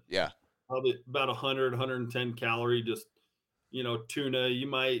like probably about 100, 110 calorie, just, tuna. You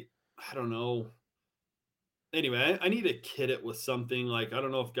might, I don't know. Anyway, I need to kit it with something. Like, I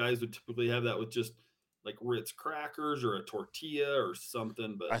don't know if guys would typically have that with just like Ritz crackers or a tortilla or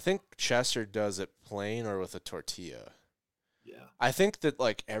something, but I think Chester does it plain or with a tortilla. Yeah. I think that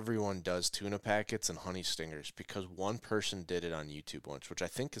like everyone does tuna packets and honey stingers because one person did it on YouTube once, which I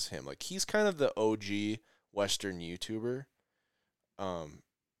think is him. Like, he's kind of the OG Western YouTuber.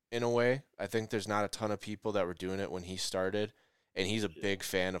 In a way, I think there's not a ton of people that were doing it when he started, and he's a big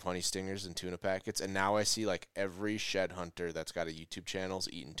fan of honey stingers and tuna packets. And now I see like every shed hunter that's got a YouTube channel's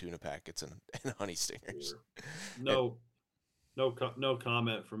eating tuna packets and honey stingers. Sure. No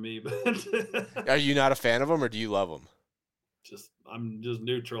comment from me. But are you not a fan of them, or do you love them? I'm just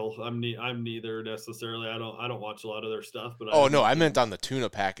neutral. I'm neither necessarily. I don't watch a lot of their stuff. But I meant on the tuna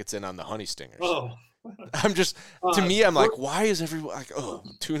packets and on the honey stingers. Oh. I'm just, to me, I'm like, why is everyone like, oh,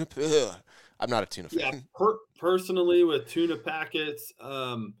 tuna? Ugh. I'm not a tuna fan. Yeah, personally, with tuna packets,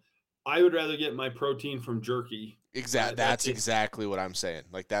 I would rather get my protein from jerky. Exactly. That's exactly what I'm saying.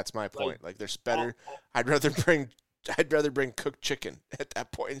 Like, that's my point. Like, there's better. I'd rather bring I'd rather bring cooked chicken at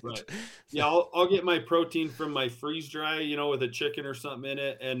that point. Right. Yeah, I'll get my protein from my freeze dry, with a chicken or something in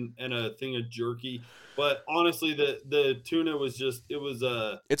it and a thing of jerky. But honestly, the tuna was just It's it was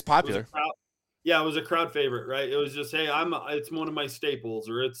a popular. crowd, yeah, it was a crowd favorite, right? It was just, hey, it's one of my staples,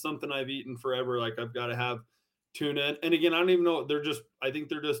 or it's something I've eaten forever. Like I've got to have tuna. And again, I don't even know. I think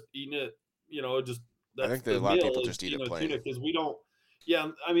they're just eating it, just I that's think that the a lot of meal people is, just eat it plain. tuna, because we don't.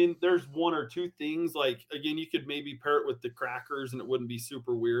 Yeah, I mean, there's one or two things, like, again, you could maybe pair it with the crackers and it wouldn't be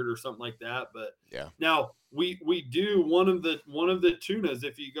super weird or something like that. But Yeah. now we do one of the tunas,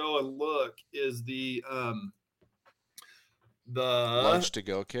 if you go and look, is the Lunch to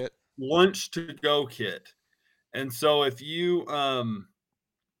go kit. lunch to go kit. And so if you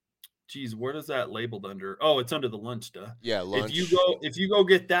geez, where does that labeled under? Oh, it's under the lunch duh. Yeah, lunch. If you go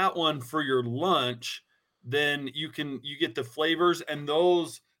get that one for your lunch, then you get the flavors, and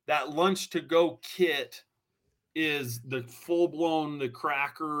that lunch to go kit is the full blown, the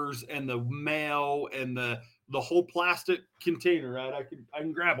crackers and the mayo and the whole plastic container, right? I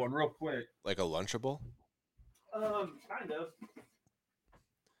can grab one real quick. Like a Lunchable? Kind of.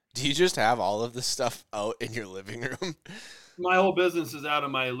 Do you just have all of this stuff out in your living room? My whole business is out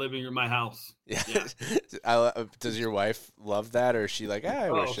of my living room, my house. Yeah. Yeah. Does your wife love that, or is she like, I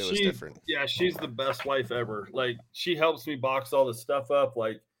wish it was different? Yeah, she's the best wife ever. Like, she helps me box all the stuff up.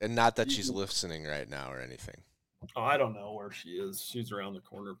 Like, And not that she's listening right now or anything. oh, I don't know where she is. She's around the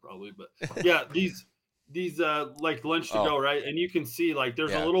corner probably. But yeah, these like lunch to go, right? And you can see, like,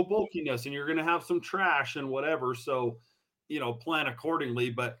 there's a little bulkiness, and you're gonna have some trash and whatever. So, plan accordingly.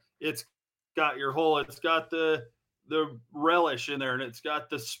 But it's got the relish in there, and it's got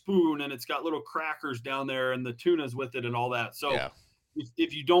the spoon, and it's got little crackers down there, and the tuna's with it and all that. So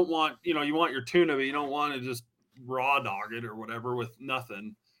if you don't want, you want your tuna, but you don't want to just raw dog it or whatever with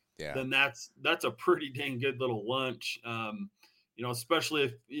nothing, then that's a pretty dang good little lunch.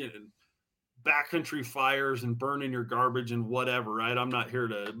 Especially if backcountry fires and burning your garbage and whatever, right? I'm not here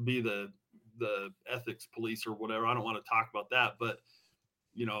to be the ethics police or whatever. I don't want to talk about that, but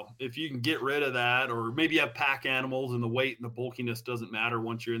if you can get rid of that, or maybe you have pack animals and the weight and the bulkiness doesn't matter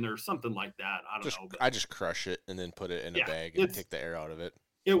once you're in there, something like that. I don't know. I just crush it and then put it in a bag and take the air out of it.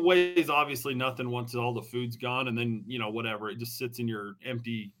 It weighs obviously nothing once all the food's gone, and then whatever, it just sits in your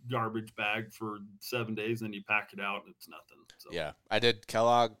empty garbage bag for 7 days, and then you pack it out and it's nothing. So. Yeah, I did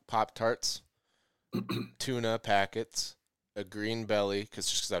Kellogg Pop-Tarts, tuna packets, a green belly,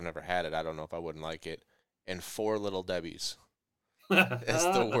 because I've never had it, I don't know if I wouldn't like it, and 4 Little Debbie's. It's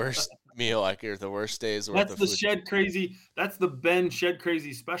the worst meal I could, the worst day's worth That's of the food. Shed Crazy. That's the Ben Shed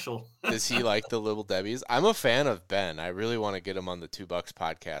Crazy special. Does he like the Little Debbie's? I'm a fan of Ben. I really want to get him on the $2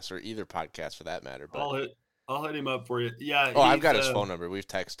 podcast, or either podcast for that matter. But I'll hit him up for you. Yeah. Oh, I've got his phone number. We've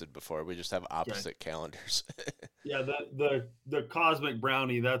texted before. We just have opposite calendars. Yeah, the Cosmic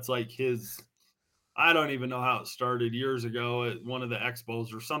Brownie, that's like his. I don't even know how it started years ago at one of the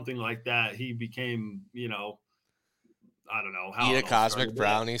expos or something like that. He became, I don't know how. Eat a cosmic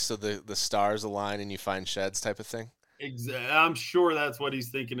brownie so the stars align and you find sheds type of thing. Exactly. I'm sure that's what he's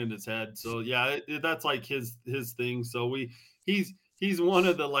thinking in his head. So yeah, that's like his thing. So he's one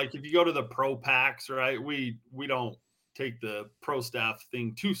of the, like, if you go to the pro packs, right? We don't take the pro staff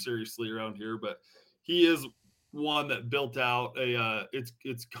thing too seriously around here, but he is one that built out it's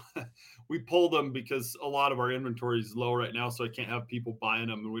we pulled them because a lot of our inventory is low right now, so I can't have people buying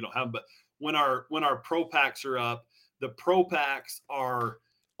them, and we don't have them. But when our pro packs are up, the pro packs are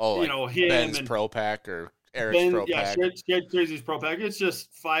him Ben's and pro pack or Eric's pro pack. Shed Crazy's pro pack. It's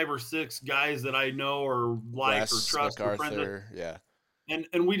just 5 or 6 guys that I know or like Wes, or trust or friends with. Yeah.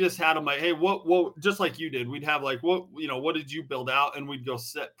 And we just had them like, hey, what just like you did. We'd have like, what did you build out? And we'd go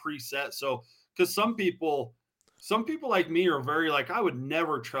preset. So because some people like me are very like, I would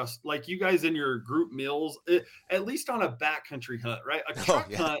never trust, like, you guys in your group meals, at least on a backcountry hunt, right?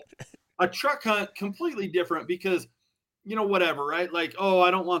 A truck hunt, completely different, because whatever, right? Like, oh,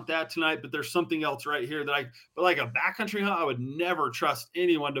 I don't want that tonight, but there's something else right here but like a backcountry hunt, I would never trust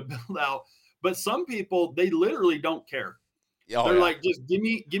anyone to build out. But some people, they literally don't care. They're like, just give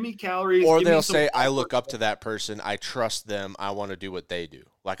me calories. Or they'll say, I look up to that person. I trust them. I want to do what they do.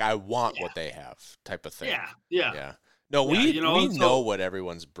 Like, I want what they have, type of thing. Yeah. No, we know what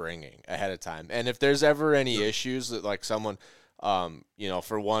everyone's bringing ahead of time. And if there's ever any issues that, like, someone,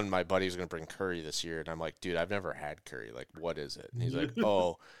 for one, my buddy's going to bring curry this year. And I'm like, dude, I've never had curry. Like, what is it? And he's like,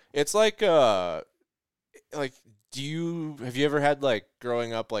 oh, it's like, have you ever had, like,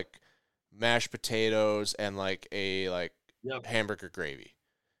 growing up, like, mashed potatoes and, like, a, like, hamburger gravy?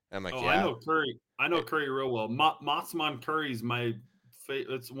 And I'm like, yeah. I know curry real well. Mossman curry is my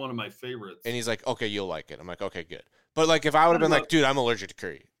it's one of my favorites. And he's like, okay, you'll like it. I'm like, okay, good. But like, if I would have been like, dude, I'm allergic to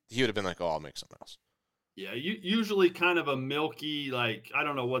curry, he would have been like, oh, I'll make something else. Yeah, usually kind of a milky, like I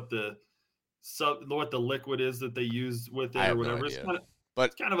don't know what the liquid is that they use with it I or have no whatever. idea.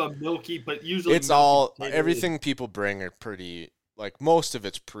 It's kind of a milky, but usually it's all everything people bring are pretty. Like most of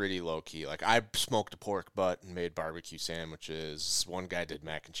it's pretty low key. Like I smoked a pork butt and made barbecue sandwiches. One guy did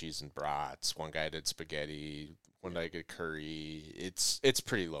mac and cheese and brats. One guy did spaghetti. One guy did curry. It's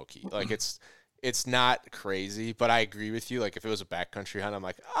pretty low key. Like it's not crazy, but I agree with you. Like if it was a backcountry hunt, I'm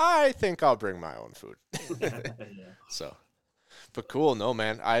like, I think I'll bring my own food. Yeah. So, but cool. No,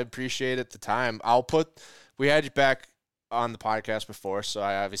 man, I appreciate it. The time we had you back on the podcast before, so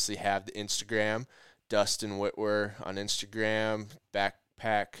I obviously have the Instagram, Dustin Whitwer on Instagram,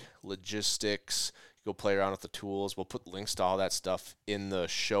 Backpack Logistics. Go play around with the tools. We'll put links to all that stuff in the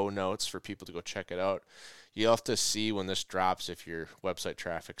show notes for people to go check it out. You'll have to see when this drops if your website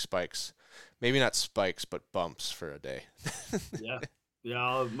traffic spikes. Maybe not spikes, but bumps for a day.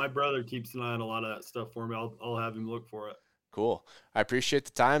 Yeah. My brother keeps an eye on a lot of that stuff for me. I'll have him look for it. Cool. I appreciate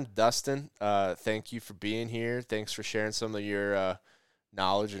the time, Dustin. Thank you for being here. Thanks for sharing some of your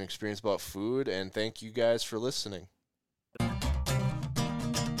knowledge and experience about food, and thank you guys for listening.